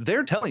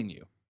 they're telling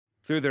you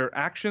through their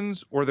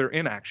actions or their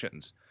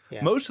inactions.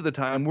 Most of the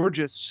time, we're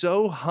just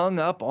so hung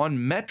up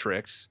on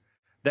metrics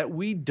that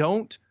we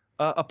don't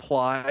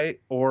apply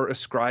or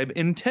ascribe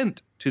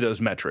intent to those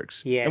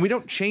metrics. And we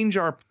don't change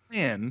our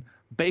plan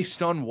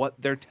based on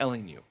what they're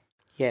telling you.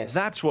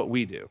 That's what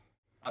we do.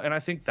 And I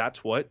think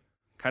that's what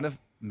kind of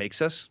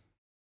makes us,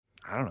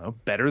 I don't know,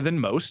 better than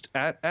most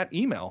at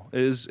email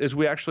is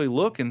we actually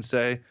look and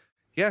say,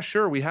 yeah,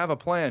 sure, we have a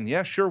plan.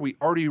 Yeah, sure, we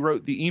already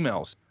wrote the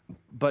emails,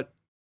 but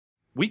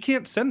we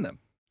can't send them.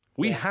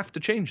 We have to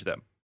change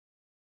them.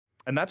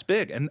 And that's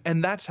big.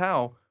 And that's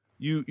how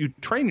you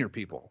train your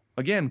people.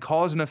 Again,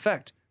 cause and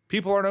effect.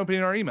 People aren't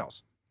opening our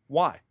emails.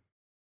 Why?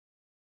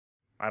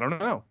 I don't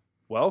know.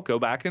 Well, go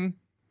back and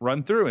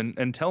run through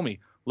and tell me.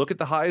 Look at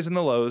the highs and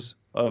the lows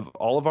of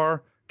all of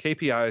our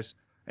KPIs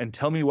and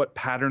tell me what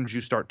patterns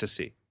you start to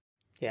see.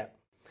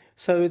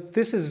 So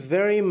this is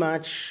very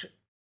much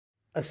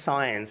a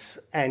science,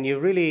 and you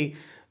really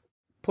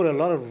put a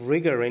lot of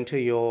rigor into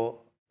your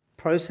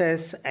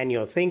process and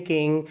your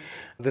thinking.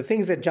 The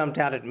things that jumped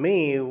out at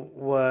me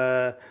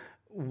were,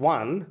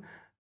 one,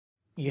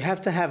 you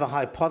have to have a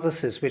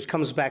hypothesis, which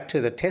comes back to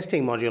the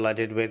testing module I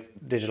did with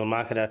Digital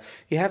Marketer.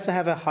 You have to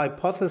have a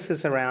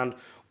hypothesis around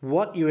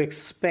what you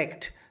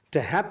expect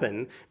to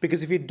happen,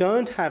 because if you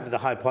don't have the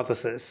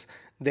hypothesis,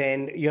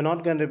 then you're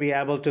not going to be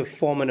able to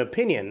form an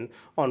opinion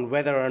on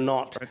whether or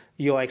not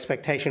your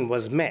expectation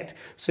was met.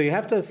 So you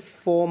have to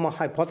form a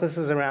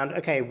hypothesis around,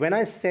 okay, when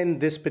I send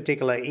this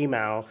particular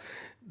email,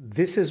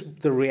 this is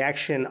the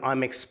reaction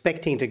I'm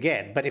expecting to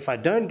get. But if I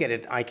don't get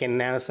it, I can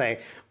now say,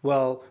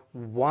 well,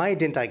 why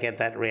didn't I get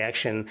that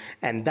reaction?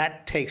 And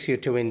that takes you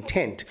to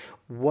intent.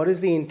 What is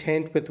the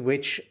intent with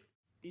which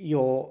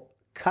your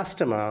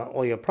customer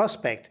or your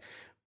prospect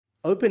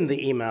opened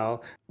the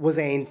email was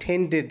an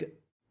intended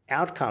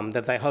outcome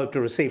that they hoped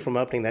to receive from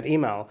opening that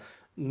email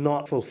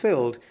not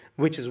fulfilled,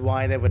 which is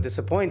why they were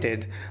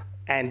disappointed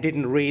and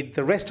didn't read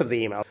the rest of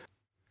the email.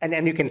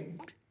 And you can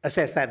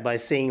assess that by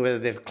seeing whether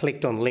they've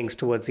clicked on links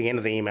towards the end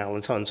of the email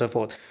and so on and so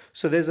forth.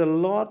 So there's a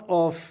lot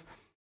of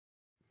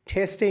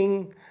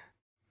testing,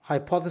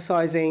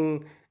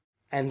 hypothesizing,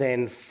 and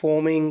then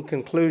forming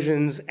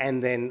conclusions,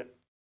 and then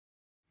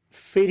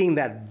feeding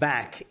that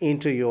back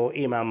into your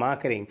email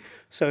marketing.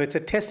 So it's a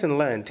test and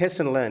learn, test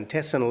and learn,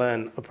 test and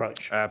learn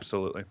approach.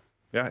 Absolutely.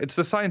 Yeah, it's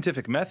the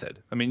scientific method.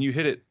 I mean, you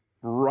hit it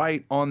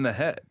right on the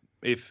head.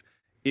 If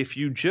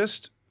you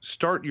just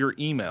start your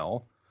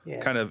email,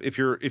 kind of if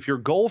your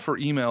goal for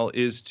email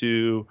is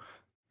to,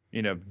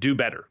 do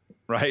better,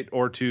 right?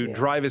 Or to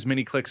drive as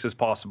many clicks as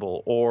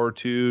possible, or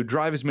to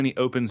drive as many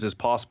opens as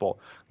possible,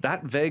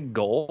 that vague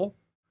goal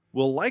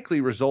will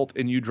likely result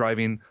in you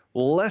driving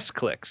less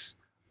clicks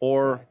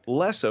or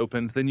less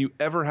opens than you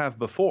ever have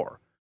before.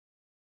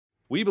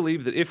 We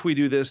believe that if we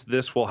do this,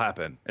 this will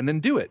happen, and then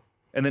do it.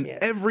 And then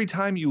every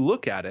time you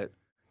look at it,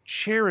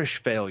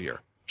 cherish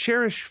failure.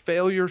 Cherish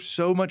failure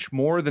so much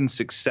more than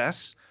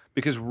success,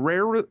 because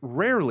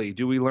rarely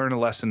do we learn a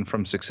lesson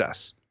from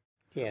success.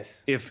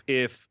 Yes.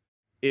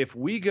 If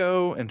we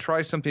go and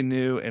try something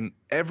new and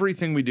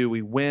everything we do,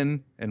 we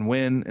win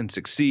and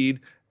succeed,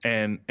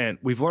 and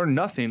we've learned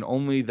nothing,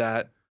 only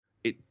that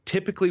it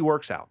typically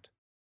works out.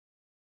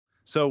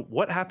 So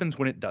what happens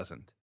when it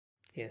doesn't?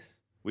 Yes.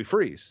 We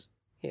freeze.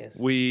 Yes.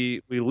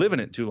 We live in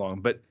it too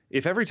long. But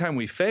if every time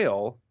we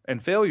fail,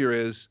 and failure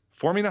is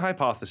forming a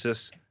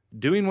hypothesis,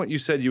 doing what you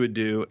said you would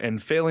do,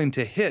 and failing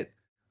to hit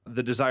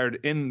the desired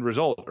end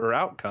result or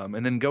outcome,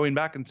 and then going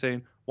back and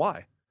saying,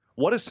 why?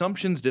 What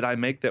assumptions did I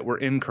make that were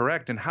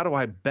incorrect, and how do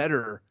I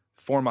better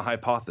form a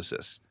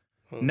hypothesis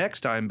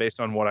next time based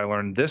on what I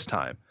learned this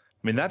time?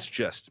 I mean, that's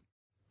just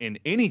in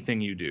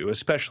anything you do,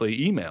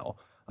 especially email.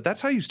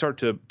 That's how you start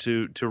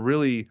to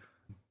really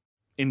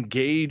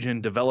engage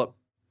and develop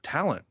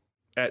talent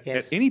at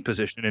any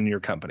position in your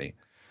company,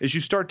 is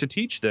you start to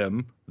teach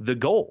them the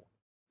goal.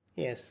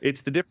 Yes.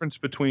 It's the difference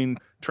between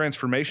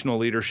transformational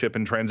leadership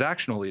and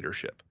transactional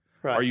leadership.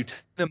 Right. Are you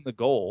telling them the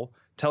goal,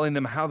 telling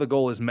them how the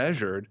goal is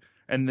measured,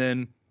 and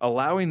then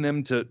allowing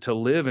them to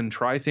live and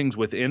try things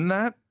within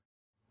that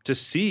to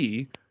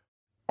see,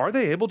 are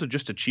they able to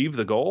just achieve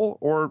the goal,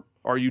 or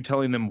are you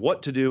telling them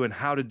what to do and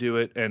how to do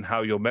it and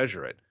how you'll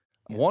measure it?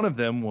 Yeah. One of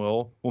them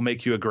will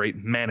make you a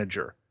great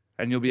manager,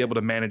 and you'll be able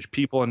to manage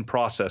people and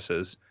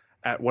processes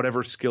at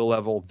whatever skill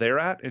level they're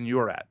at and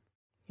you're at.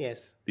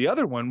 Yes. The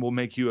other one will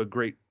make you a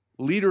great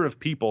leader of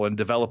people and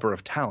developer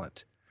of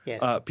talent.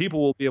 Yes.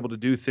 People will be able to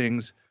do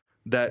things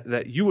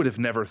that you would have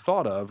never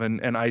thought of,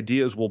 and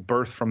ideas will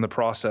birth from the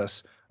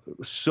process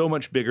so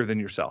much bigger than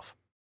yourself.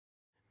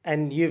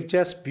 And you've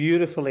just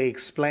beautifully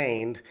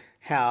explained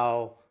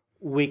how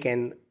we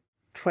can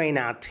train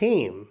our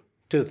team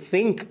to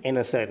think in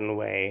a certain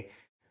way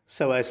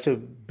so as to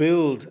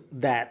build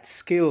that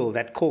skill,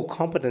 that core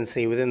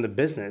competency within the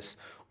business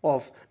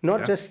of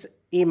not just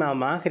email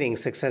marketing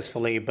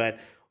successfully, but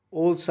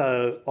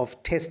also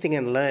of testing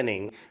and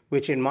learning,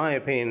 which in my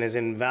opinion is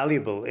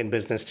invaluable in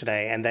business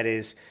today. And that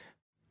is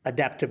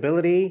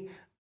adaptability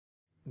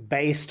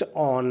based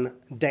on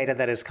data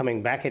that is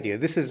coming back at you.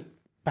 This is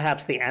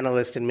perhaps the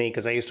analyst in me,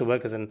 because I used to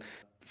work as a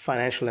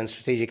financial and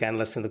strategic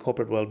analyst in the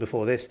corporate world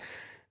before this.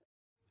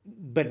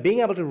 But being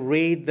able to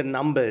read the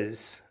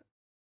numbers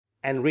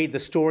and read the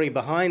story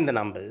behind the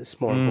numbers,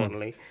 more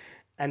importantly,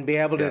 and be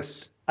able to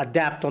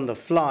adapt on the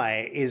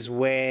fly is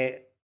where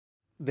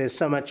there's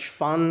so much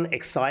fun,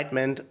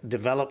 excitement,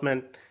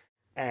 development,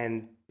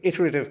 and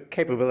iterative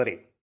capability.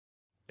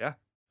 Yeah.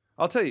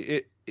 I'll tell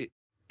you,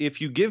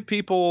 if you give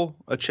people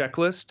a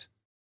checklist,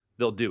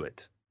 they'll do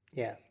it.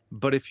 Yeah.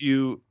 But if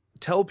you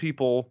tell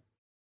people,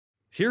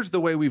 here's the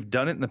way we've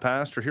done it in the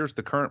past, or here's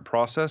the current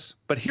process,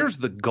 but here's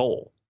the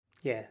goal.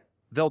 Yeah.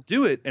 They'll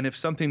do it. And if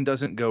something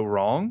doesn't go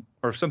wrong,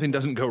 or if something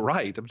doesn't go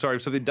right, if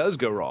something does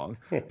go wrong,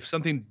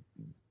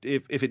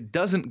 if it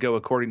doesn't go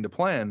according to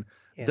plan,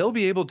 they'll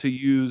be able to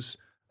use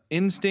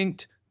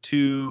instinct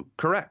to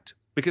correct,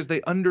 because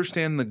they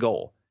understand the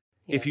goal.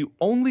 Yeah. If you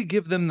only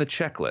give them the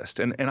checklist,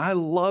 and I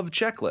love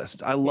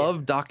checklists, I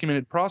love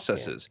documented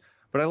processes,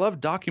 but I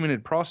love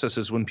documented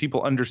processes when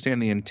people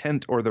understand the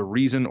intent or the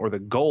reason or the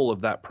goal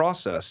of that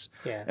process,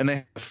 and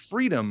they have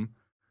freedom,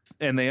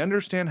 and they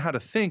understand how to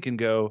think and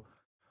go,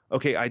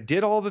 okay, I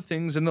did all the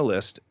things in the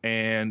list,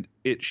 and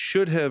it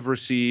should have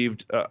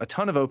received a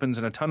ton of opens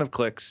and a ton of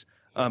clicks,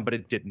 but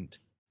it didn't.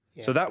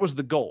 Yeah. So that was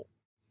the goal.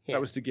 Yeah.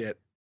 That was to get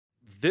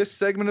this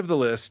segment of the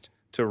list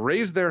to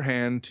raise their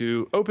hand,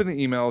 to open the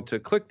email, to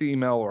click the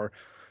email, or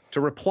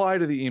to reply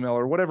to the email,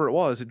 or whatever it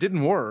was. It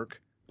didn't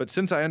work, but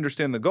since I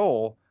understand the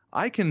goal,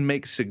 I can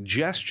make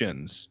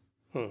suggestions.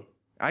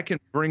 I can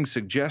bring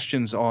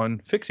suggestions on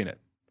fixing it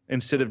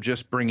instead of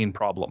just bringing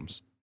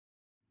problems.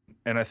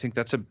 And I think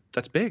that's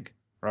big,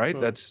 right?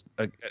 That's,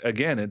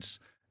 again, is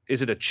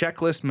it a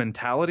checklist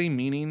mentality,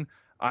 meaning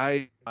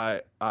I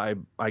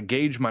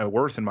gauge my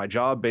worth in my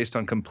job based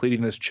on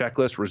completing this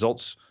checklist,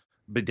 results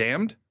be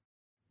damned?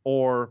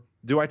 Or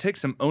do I take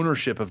some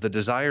ownership of the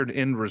desired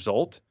end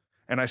result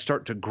and I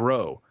start to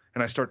grow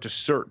and I start to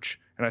search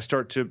and I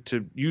start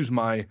to use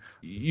my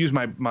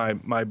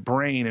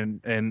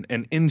brain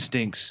and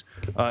instincts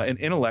and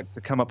intellect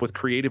to come up with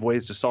creative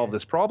ways to solve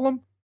this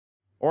problem?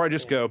 Or I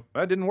just go,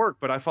 that didn't work,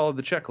 but I followed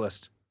the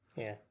checklist.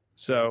 Yeah.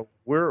 So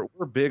we're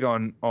big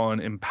on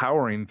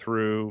empowering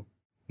through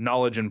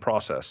knowledge and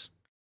process.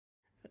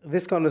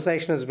 This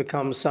conversation has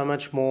become so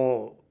much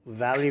more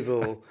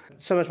valuable,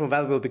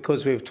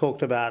 because we've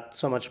talked about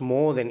so much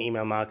more than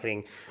email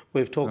marketing.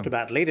 We've talked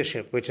about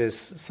leadership, which is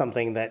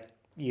something that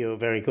you're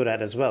very good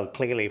at as well,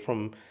 clearly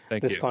from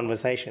this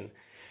conversation.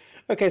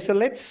 Okay, so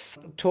let's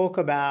talk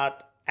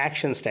about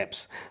action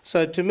steps.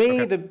 So to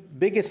me, the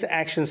biggest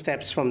action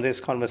steps from this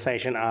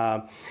conversation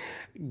are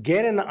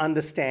get an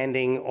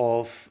understanding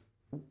of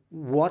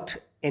what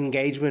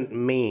engagement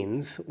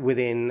means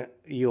within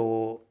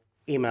your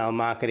email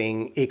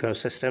marketing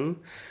ecosystem,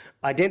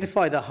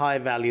 identify the high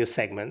value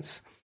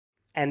segments,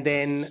 and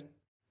then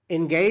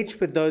engage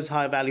with those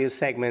high value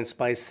segments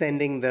by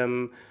sending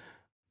them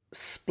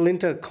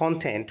splinter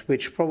content,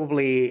 which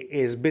probably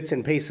is bits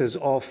and pieces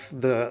of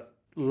the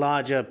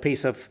larger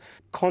piece of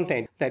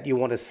content that you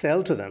want to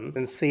sell to them,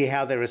 and see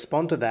how they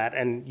respond to that,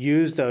 and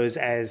use those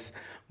as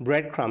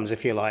breadcrumbs,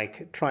 if you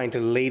like, trying to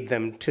lead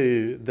them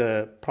to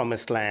the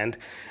promised land.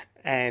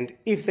 And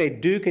if they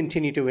do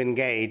continue to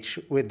engage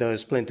with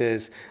those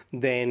splinters,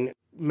 then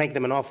make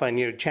them an offer, and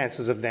your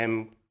chances of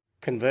them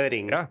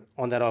converting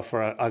on that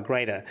offer are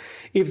greater.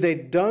 If they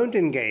don't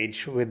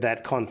engage with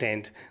that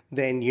content,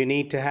 then you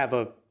need to have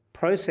a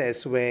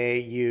process where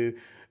you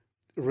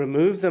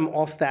remove them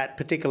off that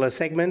particular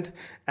segment.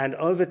 And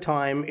over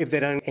time, if they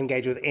don't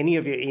engage with any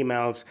of your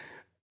emails,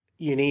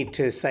 you need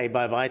to say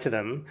bye-bye to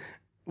them,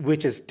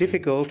 which is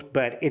difficult,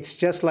 but it's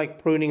just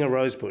like pruning a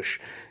rose bush.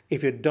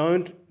 If you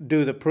don't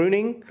do the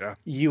pruning,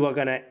 you are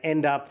going to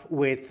end up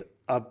with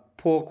a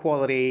poor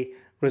quality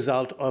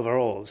result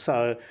overall.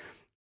 So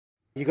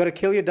you got to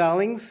kill your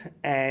darlings,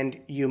 and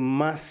you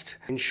must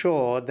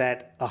ensure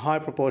that a high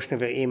proportion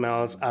of your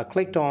emails are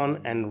clicked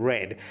on and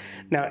read.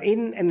 Now,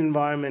 in an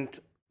environment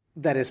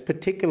that is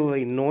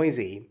particularly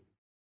noisy,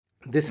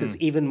 this is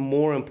even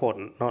more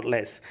important, not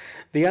less.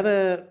 The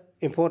other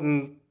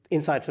important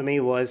insight for me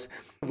was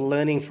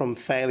learning from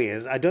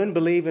failures. I don't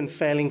believe in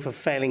failing for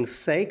failing's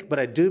sake, but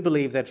I do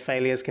believe that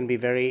failures can be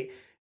very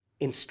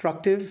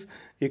instructive.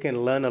 You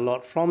can learn a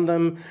lot from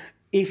them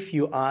if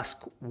you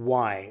ask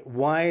why.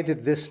 Why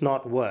did this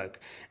not work?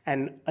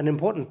 And an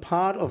important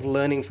part of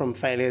learning from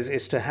failures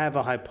is to have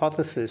a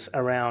hypothesis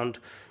around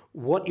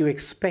what you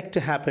expect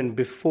to happen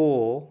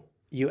before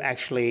you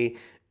actually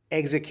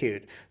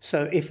execute.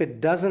 So if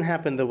it doesn't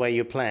happen the way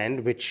you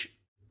planned, which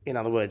in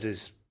other words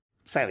is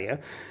failure,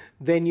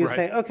 then you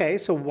say, okay,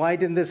 so why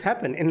didn't this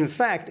happen? And in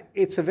fact,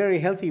 it's a very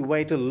healthy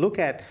way to look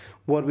at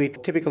what we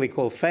typically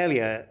call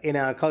failure. In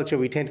our culture,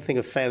 we tend to think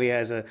of failure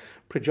as a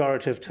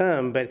pejorative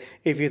term, but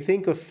if you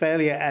think of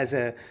failure as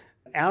an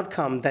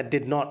outcome that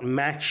did not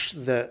match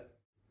the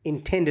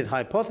intended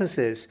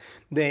hypothesis,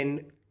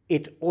 then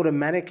it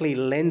automatically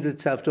lends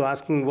itself to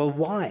asking, well,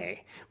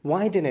 why?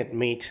 Why didn't it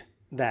meet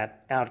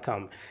that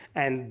outcome?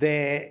 And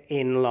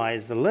therein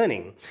lies the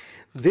learning.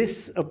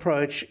 This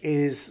approach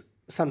is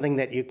something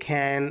that you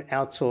can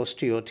outsource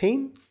to your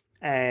team,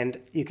 and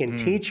you can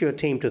teach your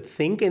team to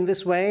think in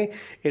this way.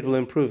 It will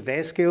improve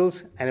their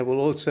skills, and it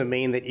will also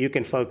mean that you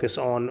can focus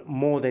on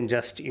more than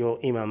just your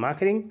email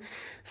marketing.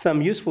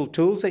 Some useful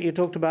tools that you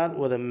talked about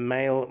were the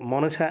Mail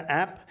Monitor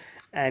app,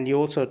 and you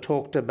also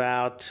talked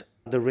about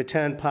the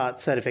return part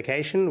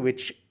certification,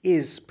 which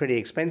is pretty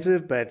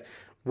expensive, but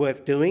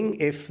worth doing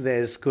if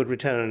there's good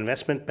return on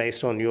investment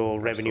based on your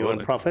revenue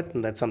and profit,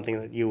 and that's something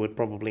that you would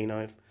probably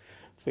know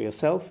for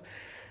yourself.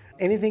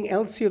 Anything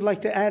else you'd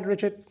like to add,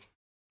 Richard?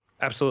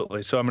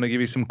 Absolutely. So I'm going to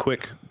give you some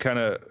quick kind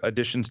of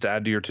additions to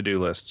add to your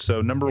to-do list. So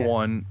number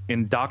one,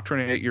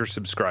 indoctrinate your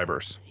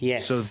subscribers.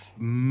 Yes. So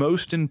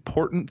most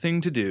important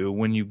thing to do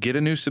when you get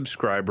a new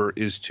subscriber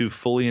is to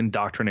fully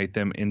indoctrinate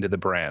them into the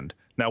brand.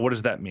 Now, what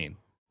does that mean?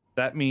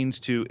 That means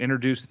to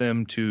introduce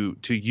them to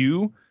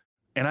you,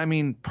 and I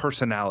mean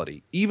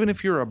personality. Even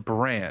if you're a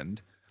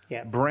brand,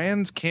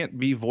 brands can't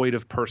be void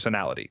of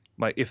personality.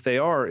 Like if they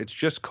are, they're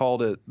just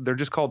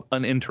called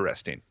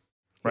uninteresting.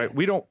 Right?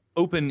 We don't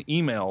open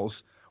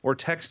emails or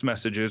text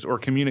messages or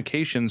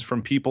communications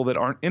from people that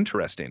aren't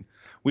interesting.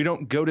 We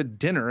don't go to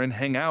dinner and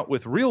hang out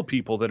with real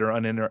people that are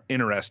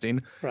uninteresting.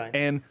 Right.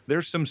 And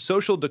there's some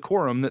social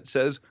decorum that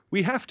says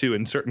we have to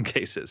in certain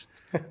cases.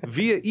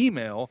 Via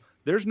email,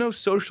 there's no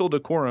social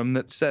decorum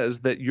that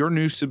says that your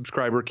new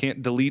subscriber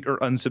can't delete or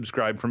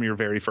unsubscribe from your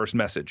very first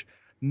message.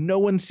 No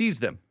one sees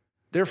them.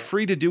 They're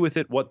free to do with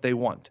it what they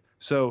want.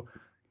 So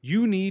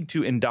you need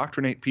to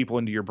indoctrinate people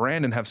into your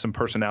brand and have some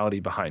personality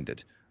behind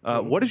it.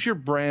 What does your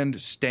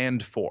brand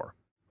stand for?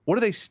 What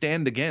do they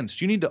stand against?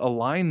 You need to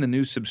align the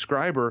new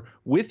subscriber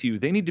with you.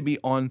 They need to be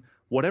on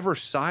whatever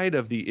side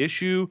of the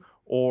issue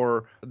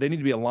or they need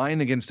to be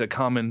aligned against a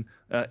common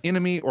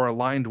enemy or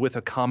aligned with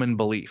a common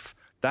belief.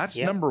 That's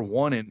number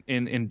one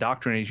in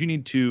indoctrinating. You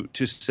need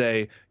to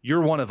say,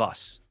 you're one of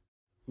us.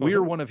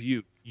 We're one of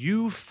you.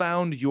 You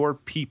found your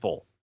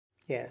people.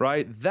 Yeah.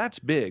 Right? That's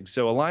big.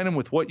 So align them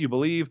with what you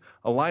believe,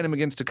 align them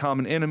against a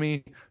common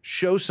enemy,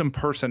 show some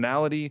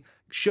personality,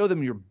 show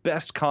them your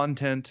best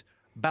content,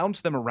 bounce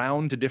them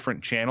around to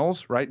different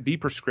channels, right? Be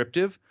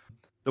prescriptive.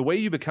 The way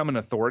you become an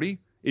authority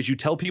is you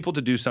tell people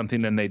to do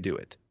something and they do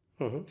it.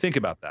 Think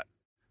about that.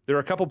 There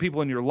are a couple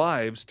people in your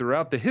lives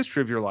throughout the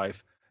history of your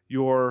life,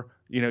 your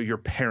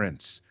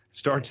parents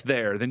starts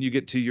there. Then you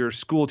get to your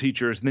school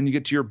teachers, and then you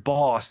get to your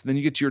boss, and then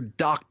you get to your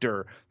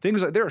doctor.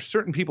 Things like there are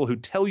certain people who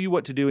tell you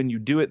what to do and you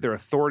do it. They're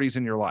authorities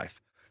in your life.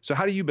 So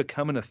how do you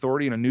become an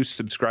authority in a new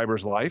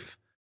subscriber's life?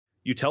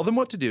 You tell them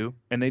what to do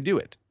and they do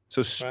it.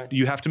 So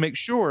you have to make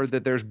sure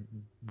that there's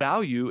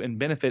value and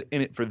benefit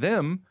in it for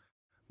them.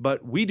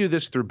 But we do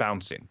this through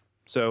bouncing.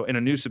 So in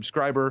a new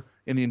subscriber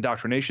in the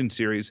indoctrination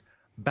series,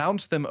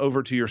 bounce them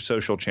over to your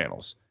social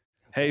channels.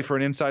 Hey, for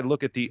an inside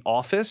look at The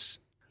Office,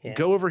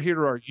 go over here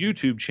to our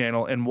YouTube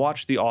channel and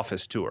watch The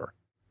Office tour,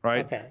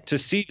 right? To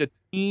see the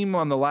team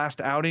on the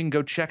last outing,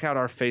 go check out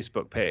our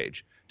Facebook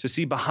page. To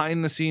see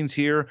behind the scenes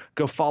here,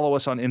 go follow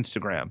us on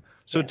Instagram.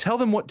 So tell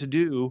them what to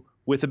do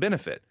with a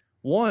benefit.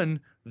 One,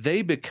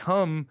 they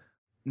become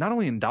not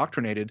only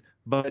indoctrinated,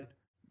 but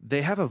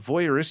they have a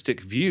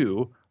voyeuristic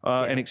view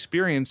and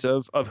experience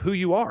of who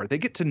you are. They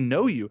get to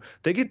know you.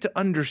 They get to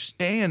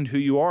understand who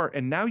you are,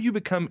 and now you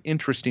become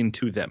interesting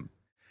to them.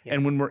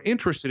 And when we're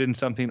interested in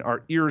something,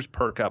 our ears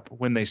perk up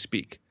when they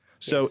speak.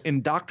 So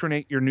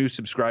indoctrinate your new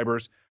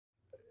subscribers,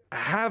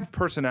 have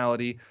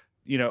personality,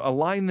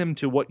 align them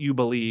to what you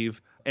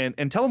believe,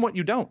 and tell them what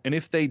you don't. And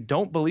if they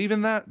don't believe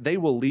in that, they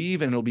will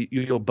leave, and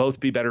you'll both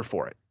be better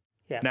for it.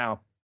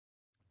 Now,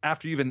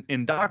 after you've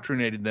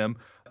indoctrinated them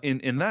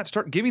in that,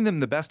 start giving them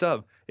the best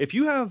of. If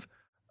you have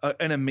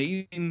an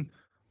amazing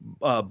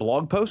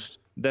blog post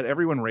that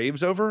everyone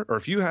raves over, or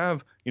if you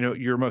have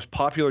your most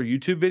popular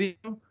YouTube video,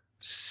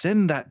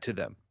 send that to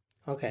them.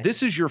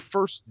 This is your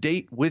first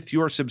date with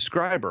your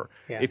subscriber.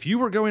 If you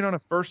were going on a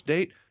first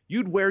date,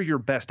 you'd wear your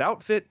best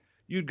outfit.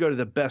 You'd go to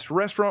the best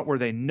restaurant where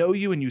they know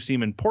you and you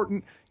seem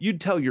important.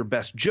 You'd tell your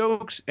best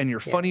jokes and your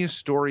funniest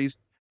stories.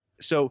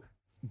 So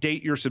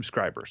date your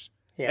subscribers.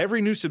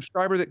 Every new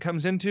subscriber that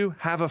comes into,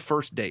 have a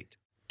first date.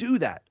 Do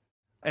that.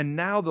 And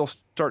now they'll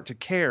start to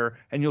care,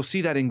 and you'll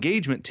see that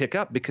engagement tick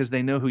up because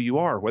they know who you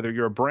are. Whether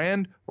you're a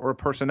brand or a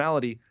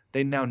personality,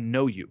 they now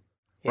know you.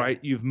 Right?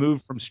 You've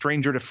moved from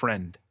stranger to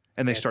friend,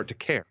 and they start to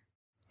care.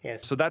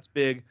 So that's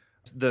big.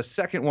 The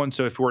second one,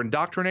 so if we're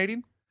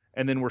indoctrinating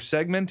and then we're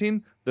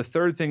segmenting, the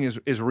third thing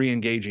is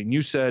re-engaging.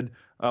 You said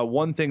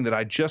one thing that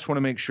I just want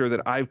to make sure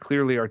that I've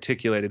clearly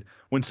articulated.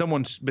 When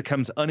someone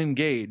becomes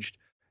unengaged,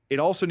 it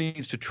also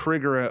needs to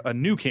trigger a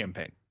new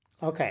campaign.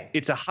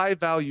 It's a high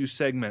value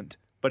segment,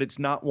 but it's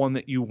not one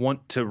that you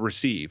want to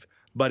receive.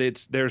 But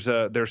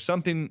there's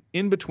something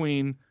in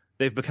between.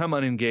 They've become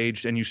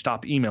unengaged and you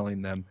stop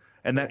emailing them.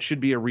 And that should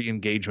be a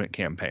re-engagement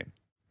campaign.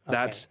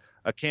 That's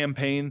a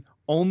campaign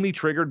only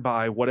triggered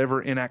by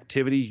whatever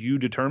inactivity you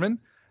determine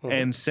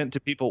and sent to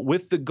people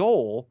with the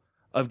goal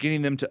of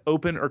getting them to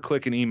open or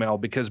click an email,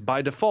 because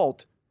by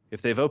default,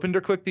 if they've opened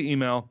or clicked the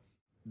email,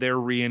 they're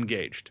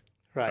re-engaged.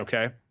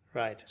 Okay?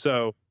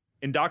 So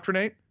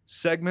indoctrinate,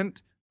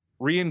 segment,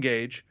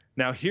 re-engage.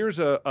 Now here's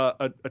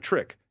a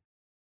trick.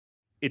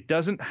 It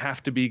doesn't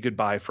have to be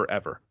goodbye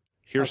forever.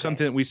 Here's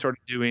something that we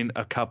started doing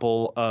a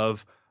couple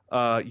of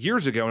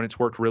years ago, and it's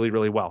worked really,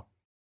 really well.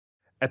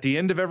 At the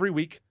end of every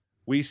week,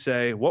 we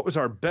say, what was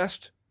our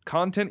best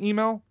content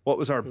email? What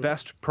was our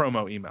best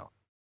promo email?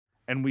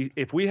 And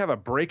if we have a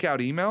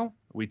breakout email,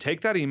 we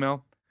take that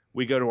email,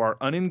 we go to our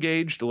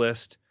unengaged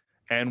list,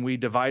 and we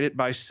divide it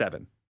by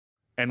 7.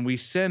 And we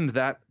send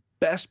that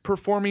best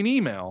performing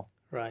email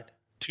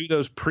to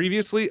those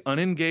previously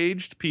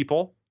unengaged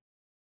people,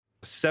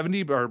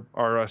 70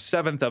 or a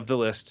seventh of the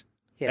list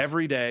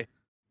every day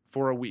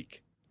for a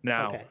week.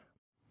 Now,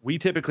 we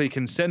typically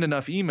can send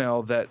enough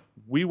email that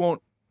we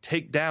won't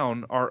take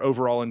down our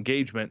overall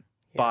engagement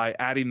by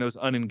adding those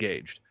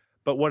unengaged.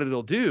 But what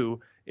it'll do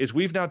is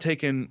we've now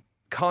taken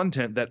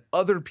content that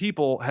other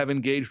people have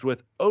engaged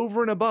with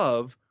over and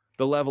above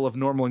the level of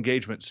normal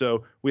engagement.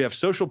 So we have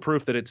social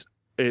proof that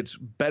it's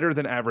better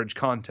than average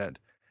content.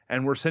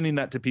 And we're sending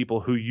that to people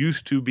who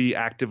used to be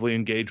actively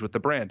engaged with the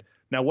brand.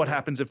 Now, what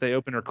happens if they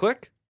open or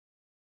click?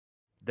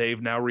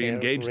 They've now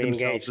re-engaged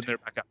themselves and they're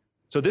back up.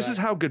 So this is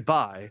how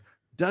goodbye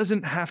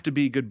doesn't have to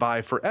be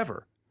goodbye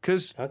forever.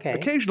 Because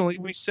occasionally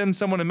we send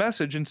someone a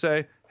message and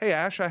say, hey,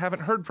 Ash, I haven't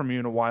heard from you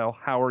in a while.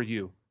 How are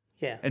you?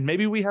 And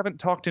maybe we haven't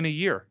talked in a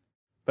year.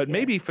 But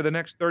maybe for the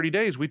next 30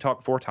 days, we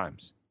talk 4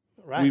 times.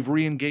 We've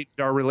re-engaged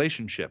our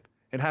relationship.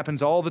 It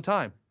happens all the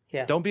time.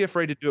 Don't be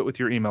afraid to do it with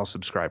your email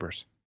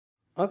subscribers.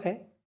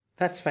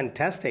 That's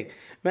fantastic.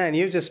 Man,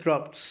 you've just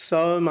dropped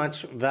so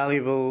much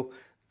valuable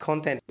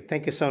content.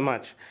 Thank you so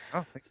much.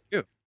 Oh, thank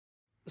you.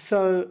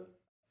 So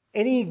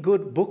Any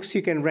good books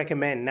you can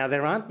recommend? Now,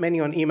 there aren't many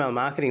on email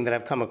marketing that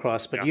I've come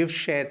across, but you've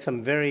shared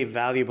some very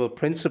valuable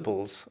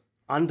principles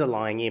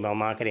underlying email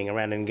marketing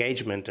around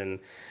engagement and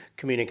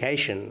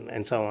communication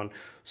and so on.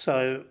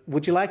 So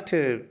would you like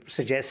to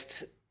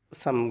suggest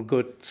some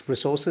good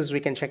resources we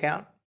can check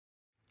out?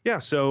 Yeah.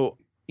 So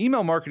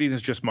email marketing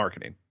is just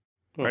marketing,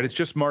 right? It's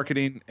just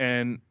marketing,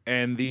 and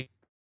the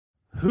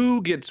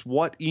who gets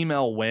what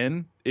email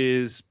when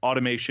is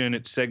automation,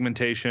 it's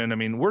segmentation. I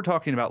mean, we're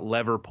talking about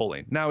lever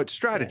pulling. Now it's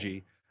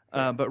strategy,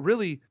 but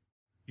really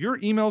your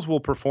emails will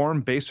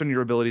perform based on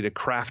your ability to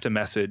craft a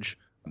message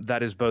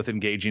that is both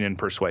engaging and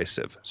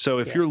persuasive. So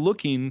if you're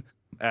looking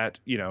at,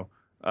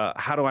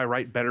 how do I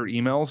write better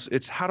emails?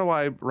 It's how do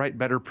I write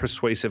better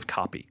persuasive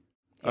copy?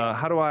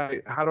 How do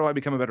I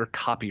become a better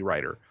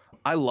copywriter?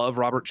 I love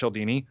Robert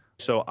Cialdini,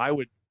 so I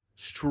would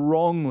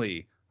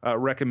strongly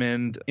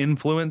recommend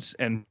Influence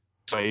and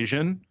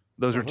Persuasion.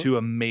 Those are two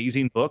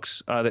amazing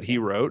books that he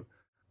wrote.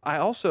 I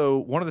also,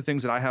 one of the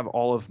things that I have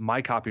all of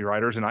my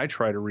copywriters and I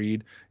try to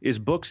read is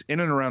books in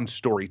and around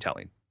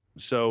storytelling.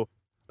 So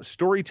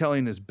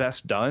storytelling is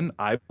best done,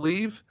 I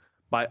believe,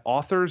 by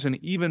authors and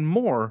even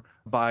more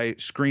by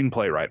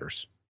screenplay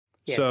writers.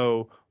 Yes.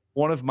 So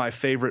one of my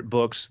favorite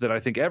books that I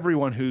think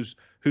everyone who's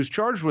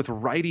charged with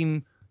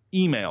writing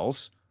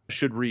emails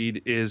should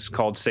read is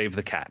called Save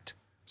the Cat.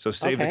 So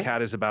Save the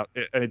Cat is about,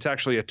 it's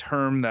actually a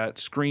term that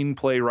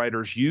screenplay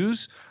writers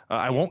use.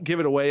 I won't give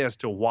it away as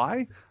to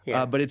why,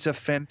 but it's a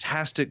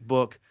fantastic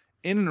book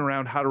in and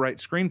around how to write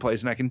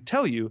screenplays. And I can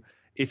tell you,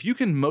 if you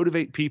can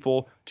motivate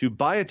people to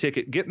buy a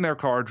ticket, get in their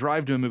car,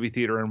 drive to a movie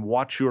theater and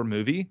watch your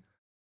movie,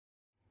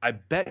 I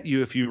bet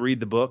you if you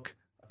read the book,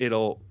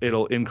 it'll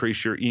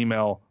increase your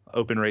email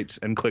open rates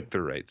and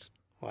click-through rates.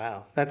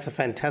 Wow, that's a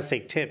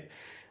fantastic tip.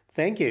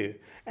 Thank you.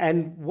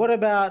 And what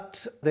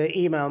about the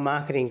email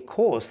marketing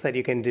course that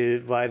you can do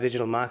via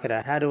Digital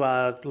Marketer? How do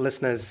our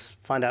listeners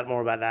find out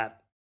more about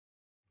that?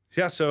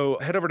 Yeah, so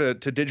head over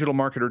to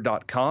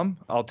digitalmarketer.com.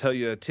 I'll tell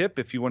you a tip.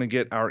 If you want to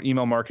get our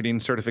email marketing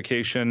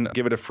certification,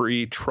 give it a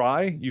free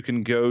try. You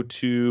can go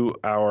to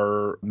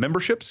our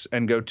memberships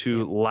and go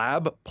to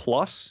Lab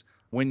Plus.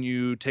 When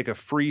you take a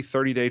free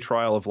 30-day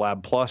trial of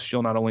Lab Plus,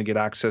 you'll not only get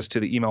access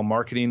to the email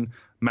marketing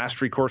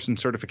mastery course and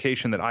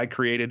certification that I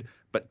created,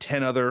 but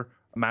 10 other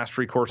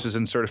mastery courses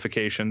and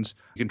certifications.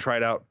 You can try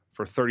it out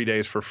for 30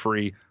 days for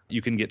free.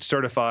 You can get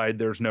certified.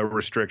 There's no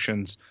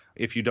restrictions.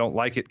 If you don't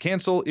like it,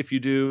 cancel. If you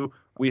do,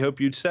 we hope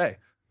you'd stay.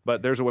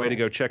 But there's a way to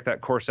go check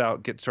that course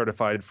out, get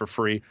certified for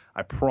free.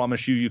 I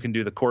promise you can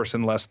do the course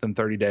in less than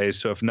 30 days.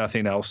 So if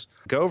nothing else,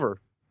 go over,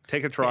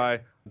 take a try,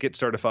 get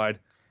certified.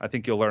 I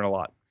think you'll learn a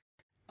lot.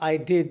 I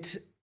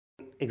did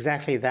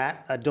exactly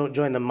that. I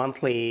joined the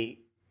monthly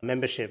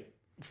membership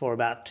for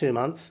about 2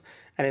 months.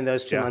 And in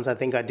those 2 months, I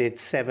think I did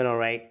 7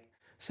 or 8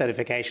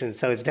 certifications.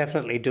 So it's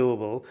definitely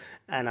doable.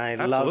 And I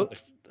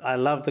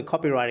loved the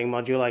copywriting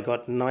module. I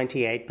got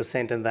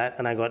 98% in that,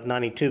 and I got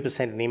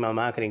 92% in email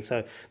marketing.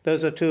 So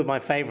those are two of my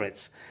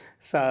favorites.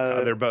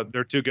 So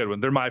they're two good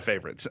ones. They're my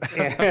favorites.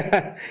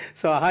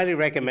 So I highly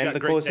recommend the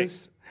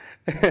courses.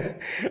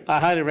 I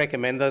highly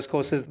recommend those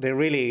courses. They're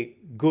really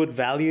good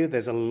value.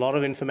 There's a lot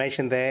of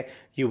information there.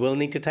 You will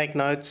need to take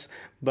notes,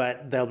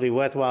 but they'll be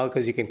worthwhile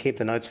because you can keep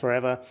the notes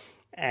forever.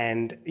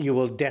 And you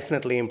will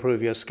definitely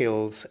improve your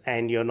skills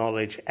and your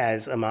knowledge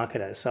as a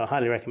marketer. So I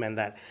highly recommend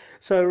that.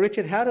 So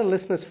Richard, how do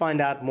listeners find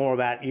out more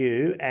about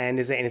you? And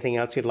is there anything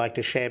else you'd like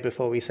to share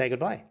before we say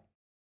goodbye?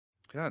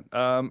 Yeah,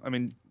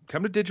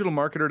 come to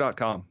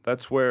digitalmarketer.com.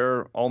 That's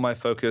where all my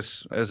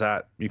focus is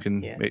at. You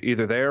can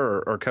either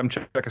there or come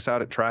check us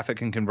out at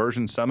Traffic and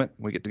Conversion Summit.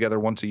 We get together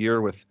once a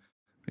year with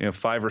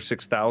 5,000 or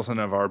 6,000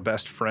 of our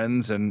best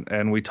friends,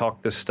 and we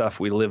talk this stuff.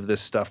 We live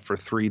this stuff for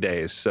 3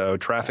 days. So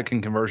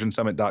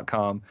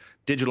trafficandconversionsummit.com,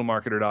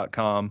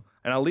 digitalmarketer.com.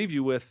 And I'll leave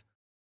you with,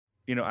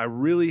 I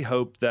really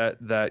hope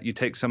that you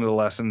take some of the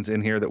lessons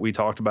in here that we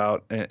talked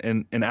about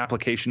in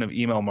application of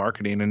email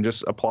marketing and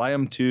just apply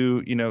them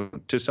to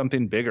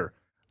something bigger.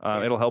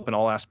 It'll help in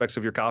all aspects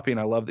of your copy. And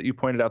I love that you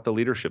pointed out the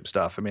leadership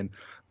stuff. I mean,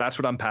 that's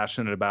what I'm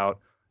passionate about.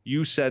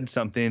 You said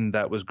something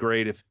that was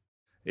great.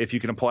 If you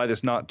can apply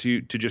this not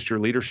to just your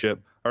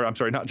leadership, or I'm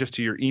sorry, not just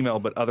to your email,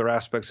 but other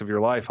aspects of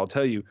your life, I'll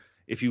tell you,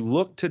 if you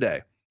look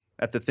today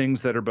at the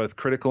things that are both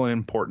critical and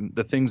important,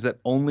 the things that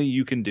only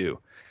you can do,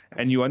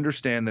 and you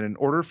understand that in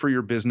order for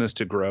your business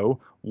to grow,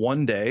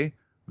 one day,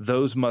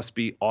 those must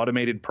be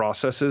automated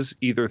processes,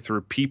 either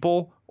through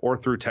people or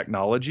through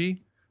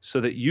technology,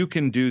 so that you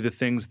can do the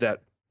things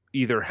that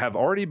either have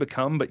already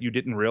become, but you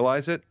didn't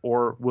realize it,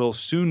 or will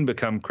soon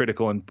become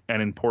critical and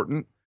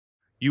important.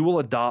 You will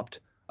adopt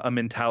a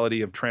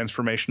mentality of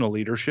transformational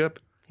leadership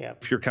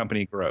if your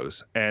company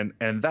grows. And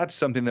that's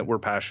something that we're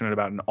passionate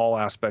about in all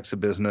aspects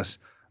of business.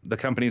 The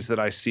companies that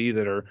I see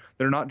they're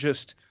not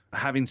just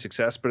having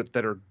success, but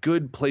that are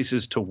good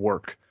places to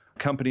work.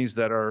 Companies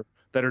that are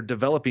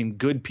developing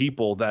good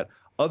people that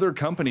other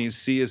companies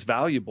see as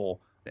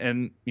valuable.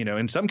 And,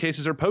 in some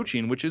cases are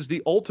poaching, which is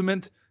the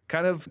ultimate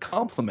kind of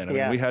compliment. I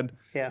mean, we had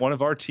one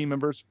of our team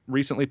members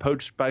recently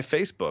poached by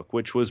Facebook,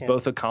 which was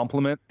both a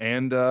compliment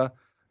and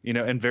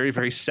and very,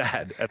 very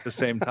sad at the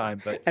same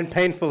time. And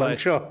painful, I'm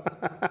sure.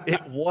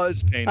 It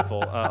was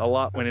painful. A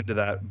lot went into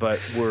that, but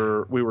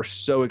we were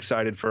so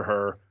excited for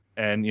her.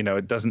 And,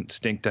 it doesn't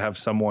stink to have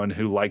someone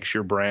who likes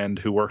your brand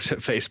who works at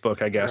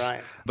Facebook, I guess.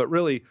 Right. But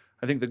really,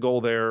 I think the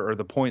goal there, or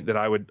the point that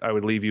I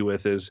would leave you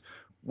with, is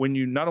when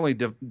you not only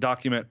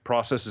document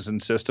processes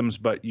and systems,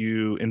 but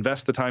you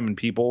invest the time in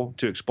people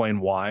to explain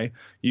why,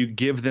 you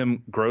give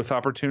them growth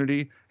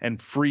opportunity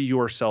and free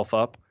yourself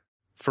up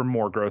for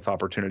more growth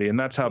opportunity. And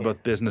that's how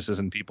both businesses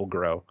and people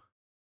grow.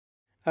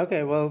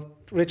 Okay. Well,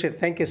 Richard,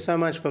 thank you so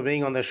much for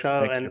being on the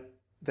show. And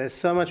there's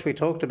so much we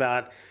talked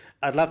about.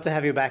 I'd love to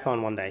have you back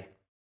on one day.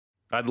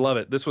 I'd love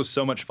it. This was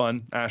so much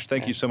fun. Ash,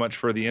 thank you so much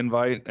for the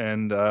invite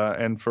and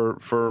for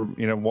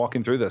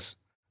walking through this.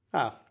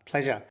 Oh,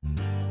 pleasure.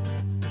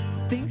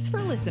 Thanks for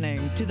listening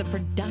to the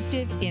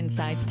Productive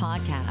Insights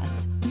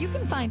Podcast. You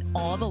can find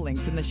all the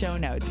links in the show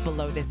notes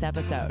below this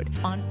episode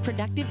on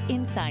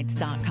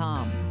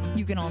productiveinsights.com.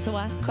 You can also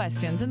ask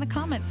questions in the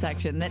comment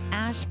section that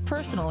Ash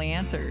personally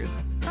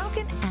answers. How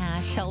can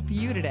Ash help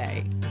you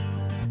today?